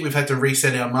I think we've had to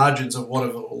reset our margins of what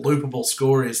a loopable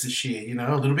score is this year.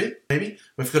 A little bit maybe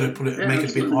we've got to make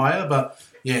it a bit higher, but.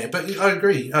 Yeah, but I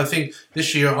agree. I think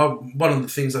this year, one of the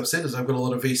things I've said is I've got a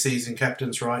lot of VCs and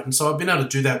captains, right? And so I've been able to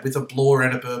do that with a Blore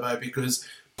and a Burbo because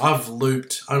I've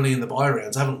looped only in the buy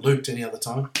rounds. I haven't looped any other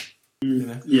time.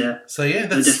 Yeah. So, yeah, I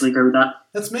definitely agree with that.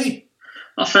 That's me.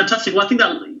 Oh, fantastic. Well, I think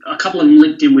that a couple of them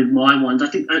linked in with my ones. I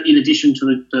think in addition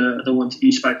to the ones that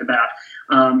you spoke about,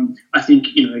 I think,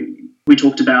 we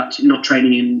talked about not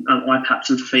trading in IPAPs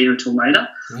and Fafita until later.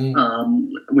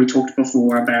 We talked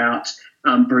before about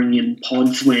bringing in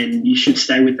pods when you should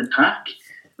stay with the pack.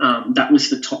 That was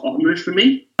the top move for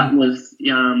me. That was,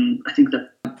 I think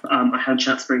that I had a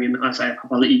chance to bring in Isaiah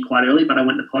Papali'i quite early, but I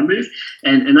went the pod move.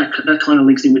 And that kind of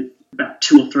links in with about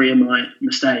 2 or 3 of my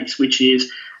mistakes, which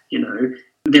is,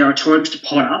 there are times to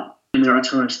pod up and there are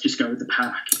times to just go with the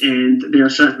pack. And there are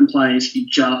certain players you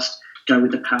just go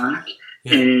with the pack.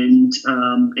 Yeah. And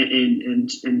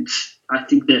I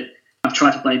think that I've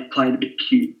tried to play it a bit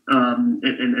cute,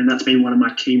 and that's been one of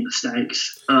my key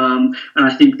mistakes. And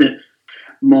I think that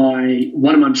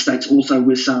one of my mistakes also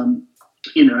was, I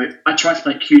tried to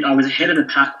play it cute. I was ahead of the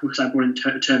pack because I brought in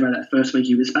Turbo that first week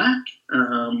he was back,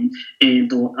 and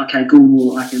thought, okay, cool,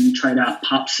 well, I can trade out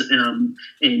Pups and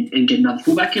get another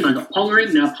fullback in. I got Ponga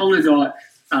in. Now, Ponga got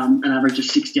an average of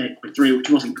 68.3, which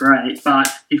wasn't great, but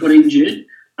he got injured,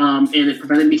 and it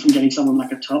prevented me from getting someone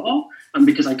like a To'o,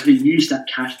 because I could have used that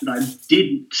cash that I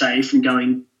did save from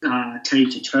going T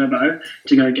to Turbo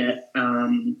to go get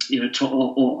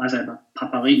To'o or Isaiah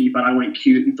Papali'i, but I went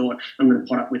cute and thought I'm going to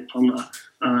pot up with Ponga.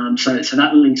 So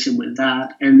that links in with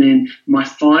that. And then my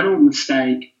final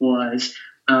mistake was,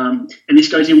 and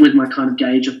this goes in with my kind of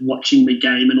gauge of watching the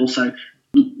game and also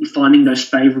finding those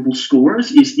favourable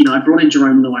scorers, is, I brought in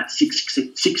Jerome Luai at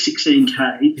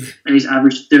 616k and he's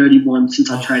averaged 31 since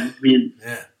I traded him in.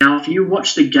 Yeah. Now, if you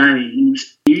watch the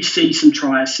games, you see some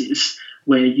try assists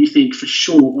where you think for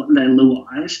sure they're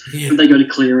Luai's, but they go to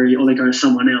Cleary or they go to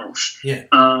someone else. Yeah.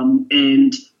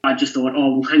 And I just thought,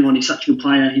 oh, well, hang on, he's such a good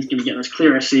player. He's going to get those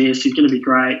clear assists. He's going to be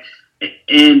great.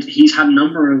 And he's had a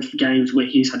number of games where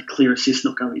he's had clear assists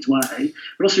not go his way.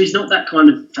 But also, he's not that kind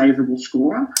of favourable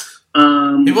scorer.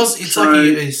 It's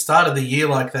like he started the year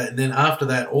like that, and then after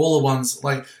that, all the ones,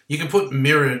 like, you can put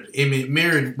mirrored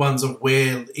ones of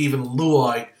where even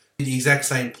Luai did the exact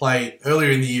same play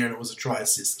earlier in the year and it was a try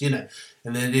assist, and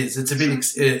then it's a bit,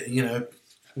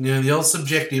 the old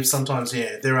subjective sometimes.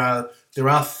 Yeah, there are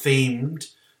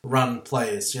themed run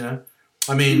players. I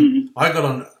mean, I got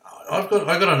on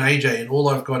AJ, and all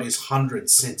I've got is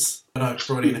hundreds since when I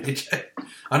brought in AJ.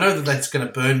 I know that's going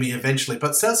to burn me eventually,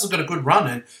 but South has got a good run,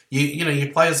 and you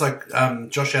players like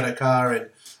Josh Adokar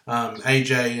and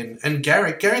AJ and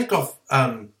Garrett. Garrett got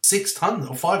 6 tons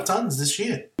or 5 tons this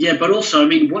year. Yeah, but also, I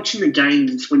mean, watching the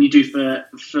games when you do for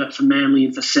Manly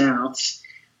and for Souths,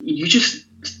 they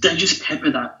just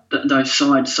pepper those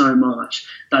sides so much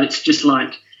that it's just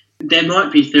like there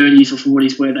might be 30s or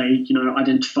 40s where they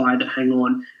identify that, hang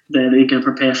on, they're going to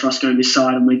prepare for us going this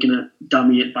side and we're going to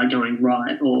dummy it by going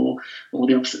right or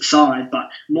the opposite side.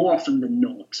 But more often than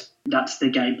not, that's their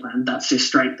game plan. That's their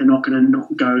strength. They're not going to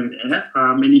not go there,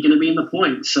 and you're going to be in the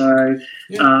point. So,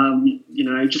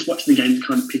 just watching the game,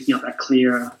 kind of picking up that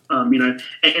clearer, and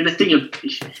the thing of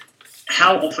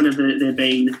how often have there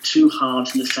been 2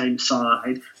 halves in the same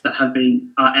side that have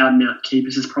been out and out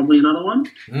keepers is probably another one.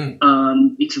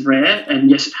 It's rare, and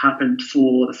yes, it happened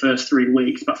for the first 3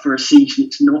 weeks, but for a season,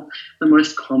 it's not the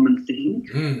most common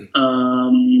thing.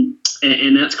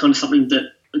 And that's kind of something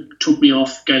that took me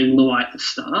off getting Luai at the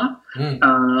start.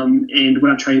 And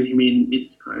when I traded him in, it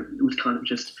was kind of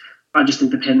just, I just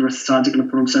think the Penrith sides are going to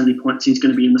put on so many points, he's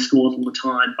going to be in the scores all the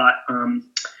time. But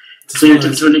to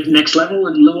the next level,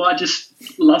 and Luai just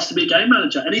loves to be a game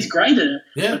manager, and he's great at it.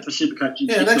 Yeah, for Supercoach.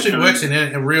 Yeah, it actually works in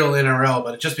a real NRL,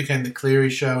 but it just became the Cleary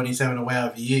show, and he's having a wow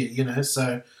of a year.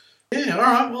 So yeah, all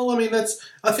right. Well, I mean,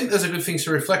 I think there's a good thing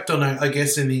to reflect on, I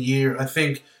guess, in the year. I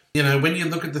think when you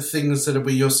look at the things that will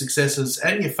be your successes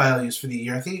and your failures for the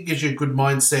year, I think it gives you a good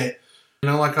mindset.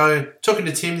 Like I talking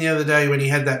to Tim the other day when he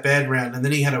had that bad round, and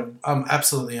then he had an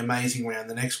absolutely amazing round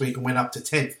the next week and went up to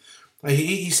 10th.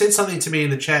 He said something to me in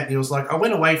the chat, and he was like, I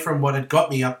went away from what had got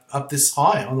me up this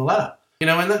high on the ladder. And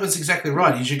that was exactly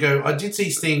right. You should go, I did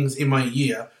these things in my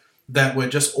year that were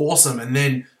just awesome, and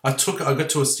then I got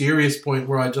to a serious point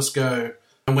where I just go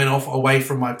and went off away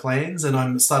from my plans, and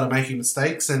I started making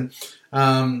mistakes. And,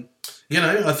 I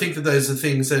think that those are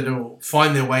things that will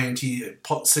find their way into your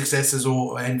successes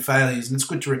and failures, and it's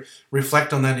good to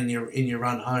reflect on that in your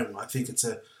run home. I think it's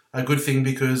a good thing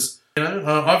because...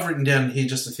 I've written down here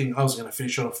just a thing I was going to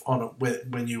finish off on it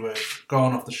when you were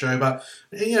going off the show, but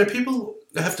people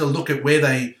have to look at where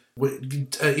they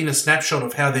in a snapshot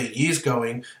of how their year's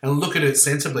going and look at it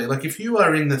sensibly. Like if you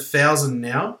are in the 1,000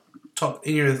 now,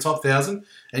 you're in the top 1,000,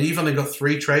 and you've only got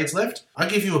 3 trades left, I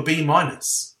give you a B-. All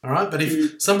right, but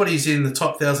if somebody's in the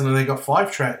top 1,000 and they've got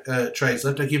 5 trades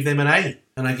left, I give them an A,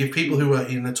 and I give people who are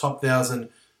in the top 1,000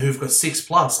 who've got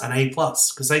 6+ an A+,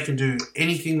 because they can do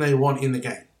anything they want in the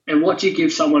game. And what do you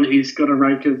give someone who's got a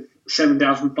rank of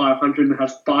 7,500 and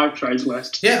has 5 trades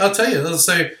left? Yeah, I'll tell you.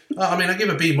 So, I give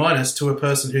a B- to a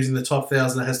person who's in the top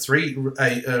 1,000 that has 3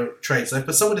 trades left,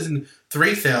 but someone who's in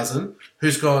 3,000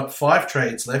 who's got 5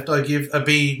 trades left, I give a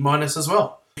B- as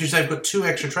well, because they've got 2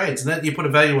 extra trades, and that you put a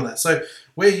value on that. So,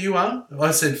 where you are, I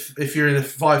said if you're in the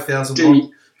 5,000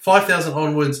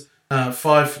 onwards,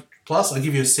 5+, I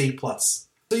give you a C+. So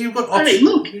you've got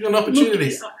you've got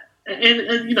opportunities.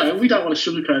 And you know, we don't want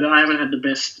to sugarcoat it. I haven't had the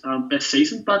best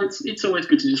season, but it's always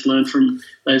good to just learn from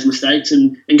those mistakes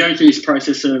and go through this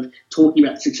process of talking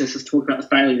about the successes, talking about the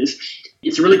failures.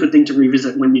 It's a really good thing to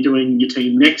revisit when you're doing your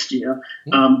team next year,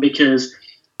 because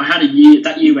I had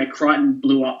that year where Crichton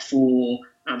blew up for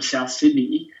South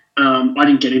Sydney. I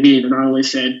didn't get him in, and I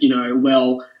always said, you know,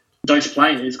 well, those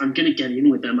players, I'm going to get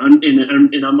in with them,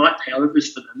 and I might pay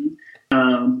overs for them.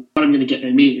 But I'm going to get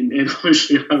them in, and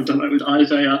obviously I've done that with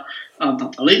Isaiah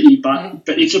Papali'i,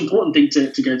 but it's an important thing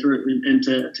to go through and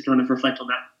to kind of reflect on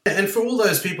that. And for all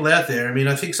those people out there, I mean,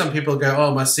 I think some people go,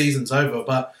 oh, my season's over,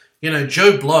 but, you know,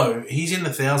 Joe Blow, he's in the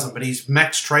 1,000, but he's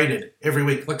max traded every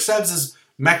week. Like, Sabs is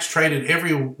max traded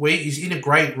every week. He's in a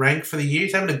great rank for the year.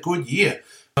 He's having a good year.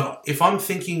 But if I'm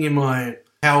thinking in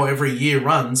how every year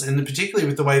runs, and particularly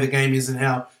with the way the game is and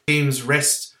how teams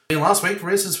rest. Last week, for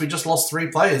instance, we just lost 3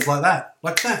 players like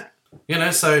that. You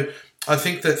know, so I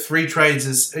think that 3 trades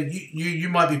is... You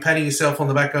might be patting yourself on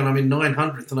the back going, I'm in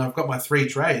 900th and I've got my 3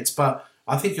 trades, but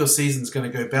I think your season's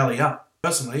going to go belly up,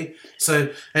 personally.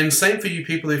 So, and same for you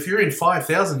people, if you're in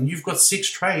 5,000 and you've got 6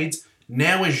 trades,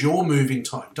 now is your moving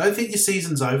time. Don't think your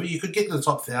season's over. You could get to the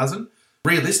top 1,000.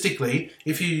 Realistically,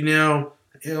 if you now...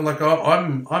 You know, like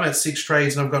I'm at 6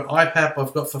 trades and I've got IPAP,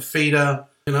 I've got Fafita,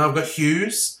 you know, I've got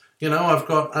Hughes... You know, I've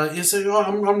got.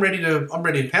 I'm ready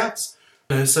to pounce.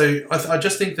 You know, so I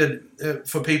just think that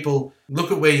for people, look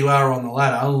at where you are on the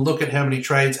ladder. Look at how many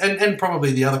trades, and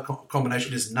probably the other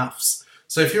combination is nuffs.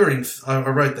 So if you're in, I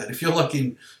wrote that. If you're like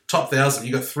in top 1,000,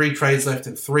 you've got 3 trades left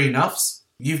and 3 nuffs.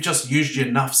 You've just used your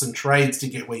nuffs and trades to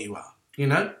get where you are. You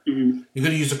know, You've got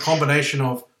to use a combination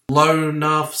of low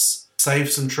nuffs,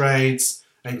 save some trades,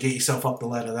 and get yourself up the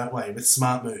ladder that way with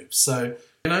smart moves. So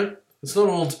you know. It's not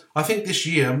all... I think this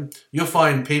year, you'll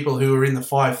find people who are in the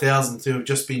 5,000 who have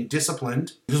just been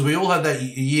disciplined. Because we all had that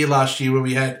year last year where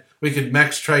we could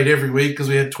max trade every week because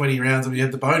we had 20 rounds and we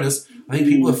had the bonus. I think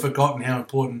people have forgotten how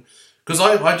important... Because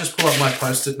I just pull up my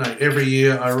Post-it note. Every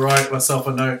year, I write myself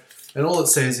a note. And all it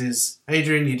says is,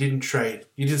 Adrian, you didn't trade.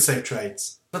 You didn't save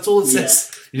trades. That's all it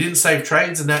says. You didn't save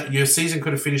trades, and that your season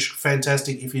could have finished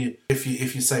fantastic if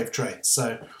you saved trades.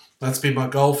 So... That's been my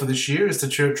goal for this year, is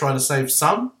to try to save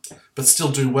some, but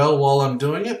still do well while I'm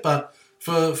doing it. But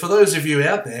for those of you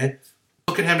out there,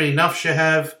 look at how many nuffs you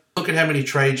have, look at how many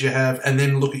trades you have, and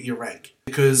then look at your rank.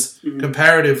 Because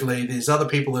comparatively, there's other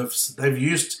people they've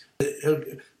used...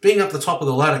 Being up the top of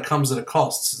the ladder comes at a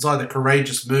cost. It's either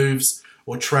courageous moves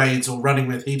or trades or running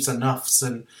with heaps of nuffs.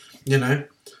 And, you know...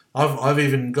 I've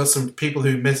even got some people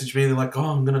who message me and they're like, oh,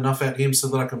 I'm going to nuff out him so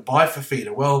that I can buy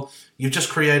Fafita. Well, you've just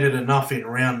created a nuff in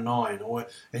round 9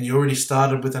 and you already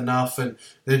started with a nuff, and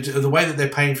the way that they're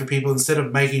paying for people, instead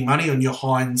of making money on your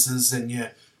Hineses and your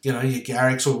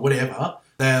Garricks or whatever,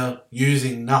 they're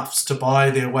using nuffs to buy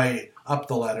their way up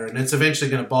the ladder, and it's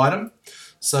eventually going to bite them.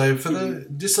 So for the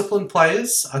disciplined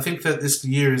players, I think that this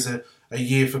year is a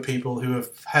year for people who have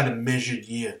had a measured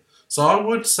year. So I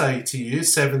would say to you,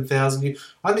 7,000.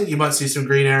 I think you might see some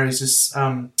green arrows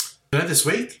this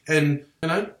week, and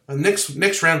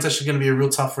next round's actually going to be a real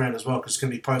tough round as well because it's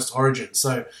going to be post Origin.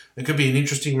 So it could be an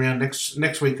interesting round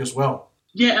next week as well.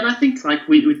 Yeah, and I think like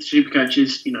with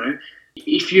Supercoaches, you know,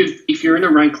 if you're in a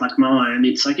rank like mine,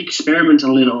 it's like experiment a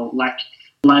little, like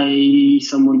play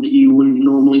someone that you wouldn't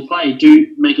normally play,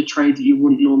 make a trade that you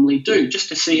wouldn't normally do, just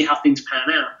to see how things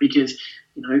pan out because.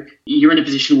 You know, you're in a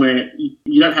position where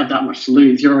you don't have that much to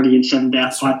lose. You're already in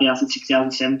 7,000, 5,000,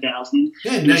 6,000, 7,000.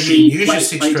 Yeah, no, you can use your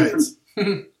 6 trades.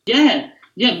 yeah,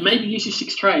 maybe use your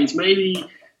 6 trades. Maybe,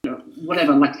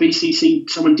 whatever, like VCC,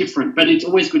 someone different. But it's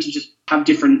always good to just have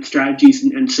different strategies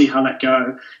and see how that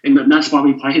go. And that's why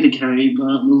we play the game.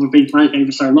 We've been playing the game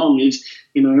for so long is,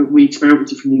 we experiment with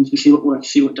different things. We see what works,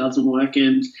 see what doesn't work.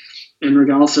 And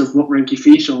regardless of what rank you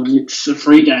finish on, it's a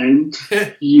free game.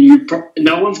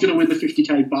 No one's going to win the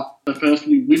 50k, but the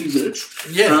person who wins it.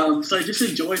 Yeah. So just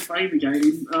enjoy playing the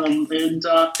game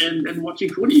and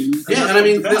watching footy. And I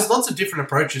mean, there's lots of different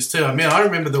approaches too. I mean, I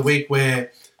remember the week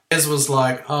where Ez was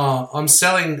like, "Oh, I'm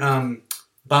selling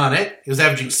Barnett." He was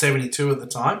averaging 72 at the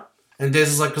time, and Des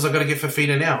is like, "Because I've got to get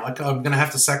Fafita now. I'm going to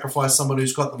have to sacrifice someone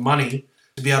who's got the money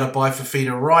to be able to buy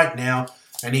Fafita right now."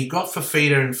 And he got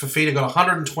Fafita, and Fafita got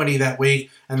 120 that week.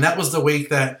 And that was the week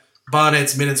that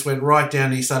Barnett's minutes went right down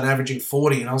and he started averaging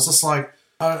 40. And I was just like,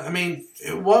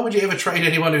 why would you ever trade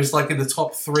anyone who's like in the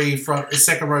top 3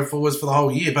 second row forwards for the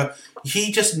whole year? But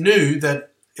he just knew that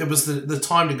it was the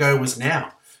time to go was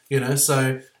now.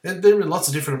 So there are lots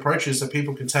of different approaches that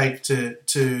people can take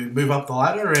to move up the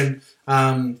ladder.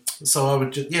 And so I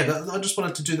just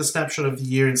wanted to do the snapshot of the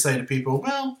year and say to people,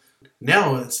 well,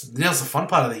 now's the fun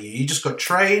part of the year. You just got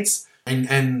trades,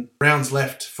 and rounds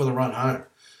left for the run home.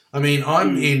 I mean,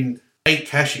 I'm in 8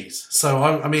 cashies. So,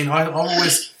 I've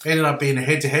always ended up being a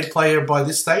head-to-head player by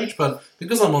this stage, but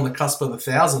because I'm on the cusp of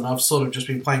 1,000, I've sort of just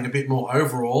been playing a bit more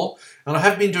overall, and I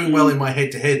have been doing well in my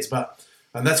head-to-heads,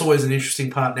 and that's always an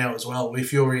interesting part now as well.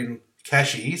 If you're in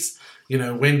cashies,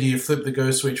 when do you flip the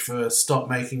go switch for stop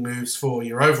making moves for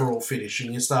your overall finish,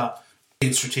 and you start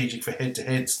being strategic for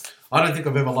head-to-heads. I don't think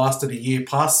I've ever lasted a year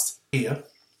past here,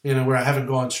 where I haven't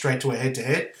gone straight to a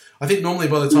head-to-head. I think normally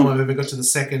by the time I've ever got to the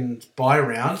second buy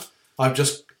round, I've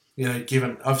just,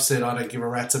 I've said I don't give a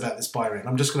rat's about this buy round.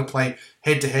 I'm just going to play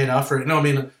head-to-head after it.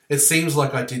 No, it seems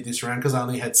like I did this round because I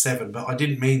only had 7, but I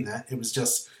didn't mean that. It was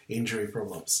just injury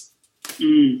problems.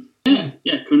 Yeah,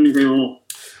 couldn't agree more.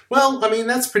 Well,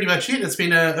 that's pretty much it. It's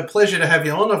been a pleasure to have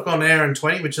you on. I've gone an hour and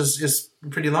 20, which is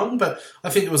pretty long, but I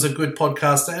think it was a good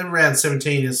podcast. And round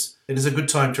 17 is a good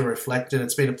time to reflect, and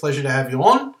it's been a pleasure to have you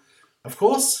on. Of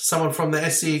course, someone from the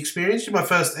SC Experience. You're my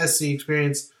first SC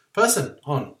Experience person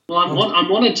on. Well,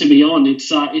 I'm honoured to be on.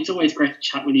 It's always great to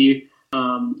chat with you,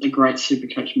 a great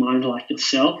Supercoach mind like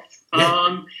yourself.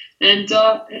 Yeah.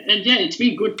 It's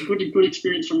been good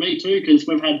experience for me too, because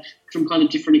we've had some kind of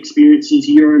different experiences.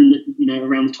 You're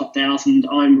around the top 1,000.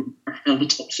 I'm around the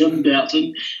top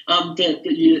 7,000. But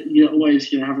you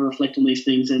always have a reflect on these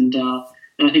things, and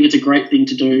I think it's a great thing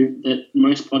to do that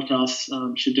most podcasts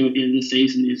should do at the end of the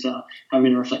season, is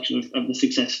having a reflection of the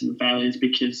success and the failures,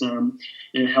 because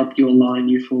help you align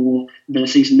you for a better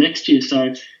season next year.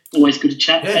 So always good to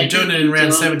chat. Yeah, doing it in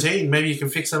round 17. Maybe you can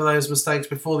fix some of those mistakes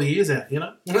before the year's out,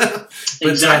 But,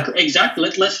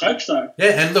 exactly. Let's hope so.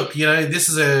 Yeah, and look, this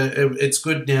is it's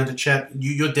good now to chat.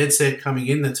 You're dead set coming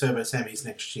in the Turbo Sammies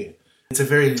next year. It's a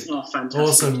very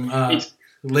awesome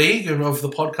league of the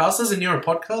podcasters, and you're a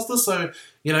podcaster, so,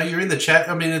 you're in the chat.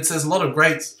 There's a lot of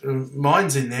great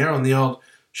minds in there on the old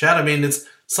chat. It's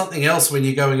something else when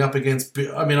you're going up against...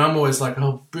 I'm always like,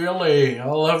 oh, Billy, I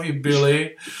love you,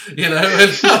 Billy. And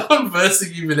I'm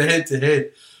versing him in a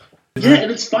head-to-head. Yeah,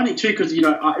 and it's funny too, because,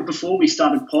 before we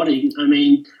started potting,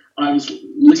 I was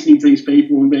listening to these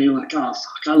people and being like, oh,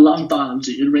 fuck, I love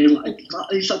Barnesy. And being like, oh,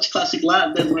 he's such a classic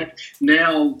lad. Then,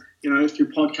 now... through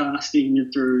podcasting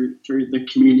and through the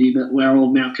community, that we're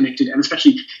all now connected, and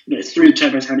especially through the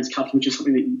Turbo Sammies Cup, which is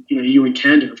something that you and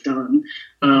Canada have done,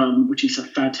 which is a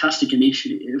fantastic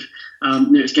initiative.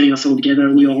 It's getting us all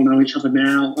together. We all know each other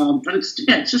now, but it's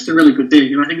just a really good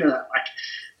thing. And I think that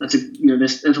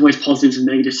that's there's always positives and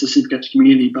negatives to the Supercoach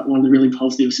community, but one of the really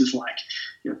positives is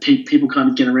people kind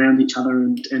of get around each other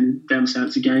and they understand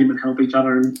it's a game and help each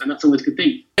other, and that's always a good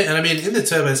thing. And in the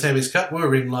Turbo Sammies Cup, we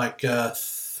were in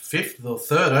 5th or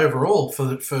 3rd overall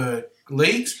for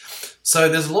leagues. So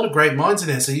there's a lot of great minds in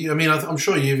there. So, I'm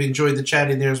sure you've enjoyed the chat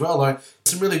in there as well.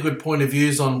 Some really good point of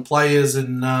views on players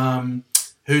and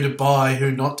who to buy,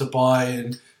 who not to buy.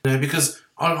 And because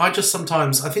I just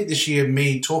sometimes, I think this year,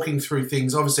 me talking through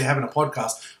things, obviously having a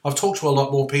podcast, I've talked to a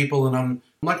lot more people, and I'm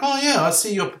like, oh yeah, I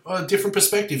see your different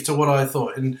perspective to what I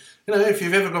thought. And, if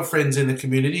you've ever got friends in the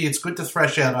community, it's good to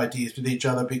thrash out ideas with each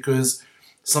other, because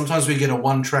sometimes we get a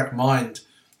one-track mind.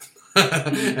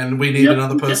 And we need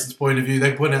another person's point of view.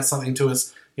 They point out something to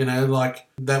us,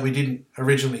 that we didn't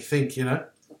originally think,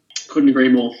 Couldn't agree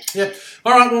more. Yeah.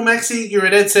 All right, well, Maxi, you're a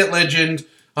dead set legend.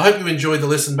 I hope you enjoyed the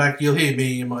listen back. You'll hear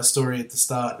me and my story at the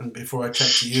start and before I chat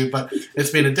to you, but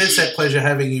it's been a dead set pleasure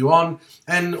having you on,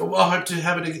 and I hope to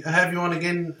have you on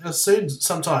again soon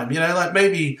sometime.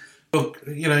 Maybe, look,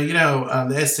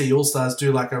 the SC All-Stars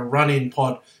do a run-in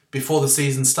pod before the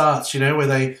season starts, where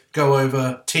they go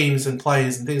over teams and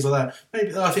players and things like that.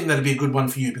 Maybe I think that'd be a good one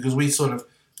for you, because we sort of,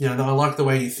 I like the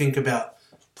way you think about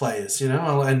players,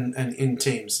 and in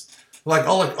teams. Like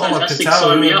Oleg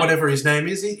Patalo, whatever his name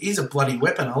is, he's a bloody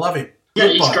weapon. I love him. Yeah,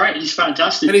 he's great. He's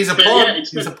fantastic. And he's a pod. Yeah,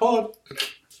 he's a pod.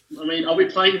 I'll be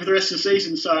playing for the rest of the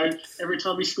season, so every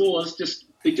time he scores, just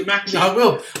big to Maxi. I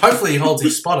will. Hopefully he holds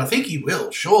his spot. I think he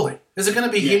will, surely. Is it going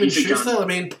to be him and Schuster?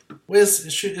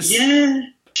 Where's Schuster? Yeah.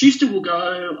 Schuster will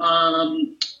go.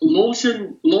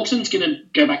 Lawton's going to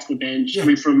go back to the bench.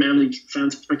 Yeah. From a Manly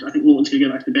fans' perspective, I think Lawton's going to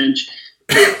go back to the bench.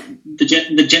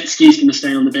 the jet ski's going to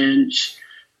stay on the bench.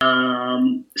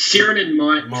 Sirinen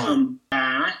might come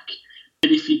back,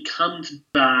 but if he comes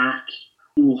back,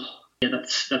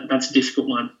 that's a difficult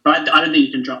one. But I don't think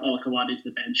you can drop Olakawadi to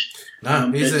the bench.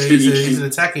 No, he's an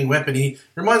attacking weapon. He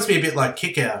reminds me a bit like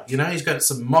Kickout. He's got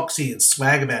some moxie and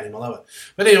swag about him. I love it.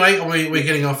 But anyway, we're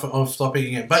getting off topic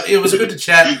again. But it was good to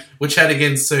chat. We'll chat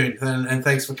again soon. And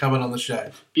thanks for coming on the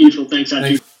show. Beautiful. Thanks,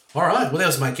 Andrew. All right, well, that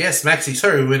was my guest, Maxi.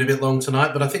 Sorry we went a bit long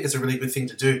tonight, but I think it's a really good thing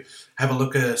to do. Have a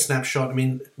look at a snapshot. I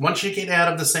mean, once you get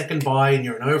out of the second bye and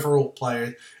you're an overall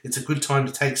player, it's a good time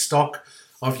to take stock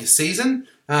of your season.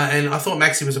 And I thought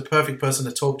Maxi was a perfect person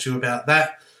to talk to about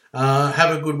that.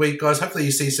 Have a good week, guys. Hopefully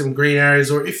you see some green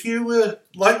arrows, or if you were,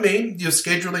 like me, you're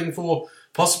scheduling for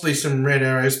possibly some red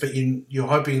arrows, but you're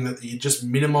hoping that you just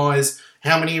minimise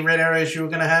how many red arrows you were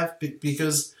going to have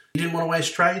because you didn't want to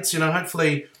waste trades.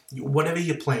 Hopefully whatever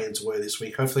your plans were this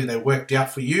week, hopefully they worked out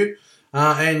for you.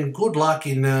 And good luck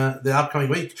in the upcoming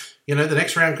week. The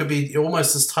next round could be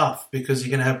almost as tough because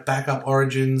you're going to have backup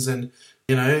origins and,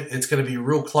 it's going to be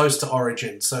real close to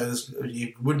origin. So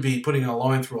you would be putting a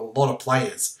line through a lot of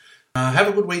players. Have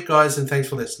a good week, guys, and thanks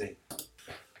for listening.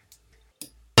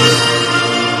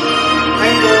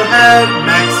 And we'll have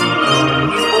Maxi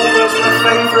on. He's almost my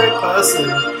favourite person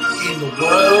in the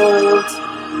world.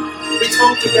 We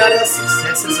talked about our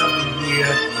successes of the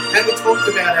year, and we talked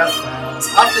about our fails.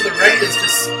 After the Raiders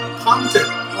just punted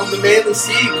on the Manly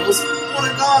Seagulls, what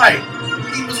a guy!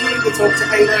 He was willing to talk to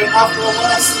Ado after a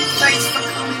loss. Thanks for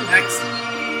coming, Maxi.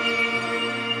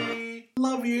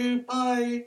 Love you. Bye.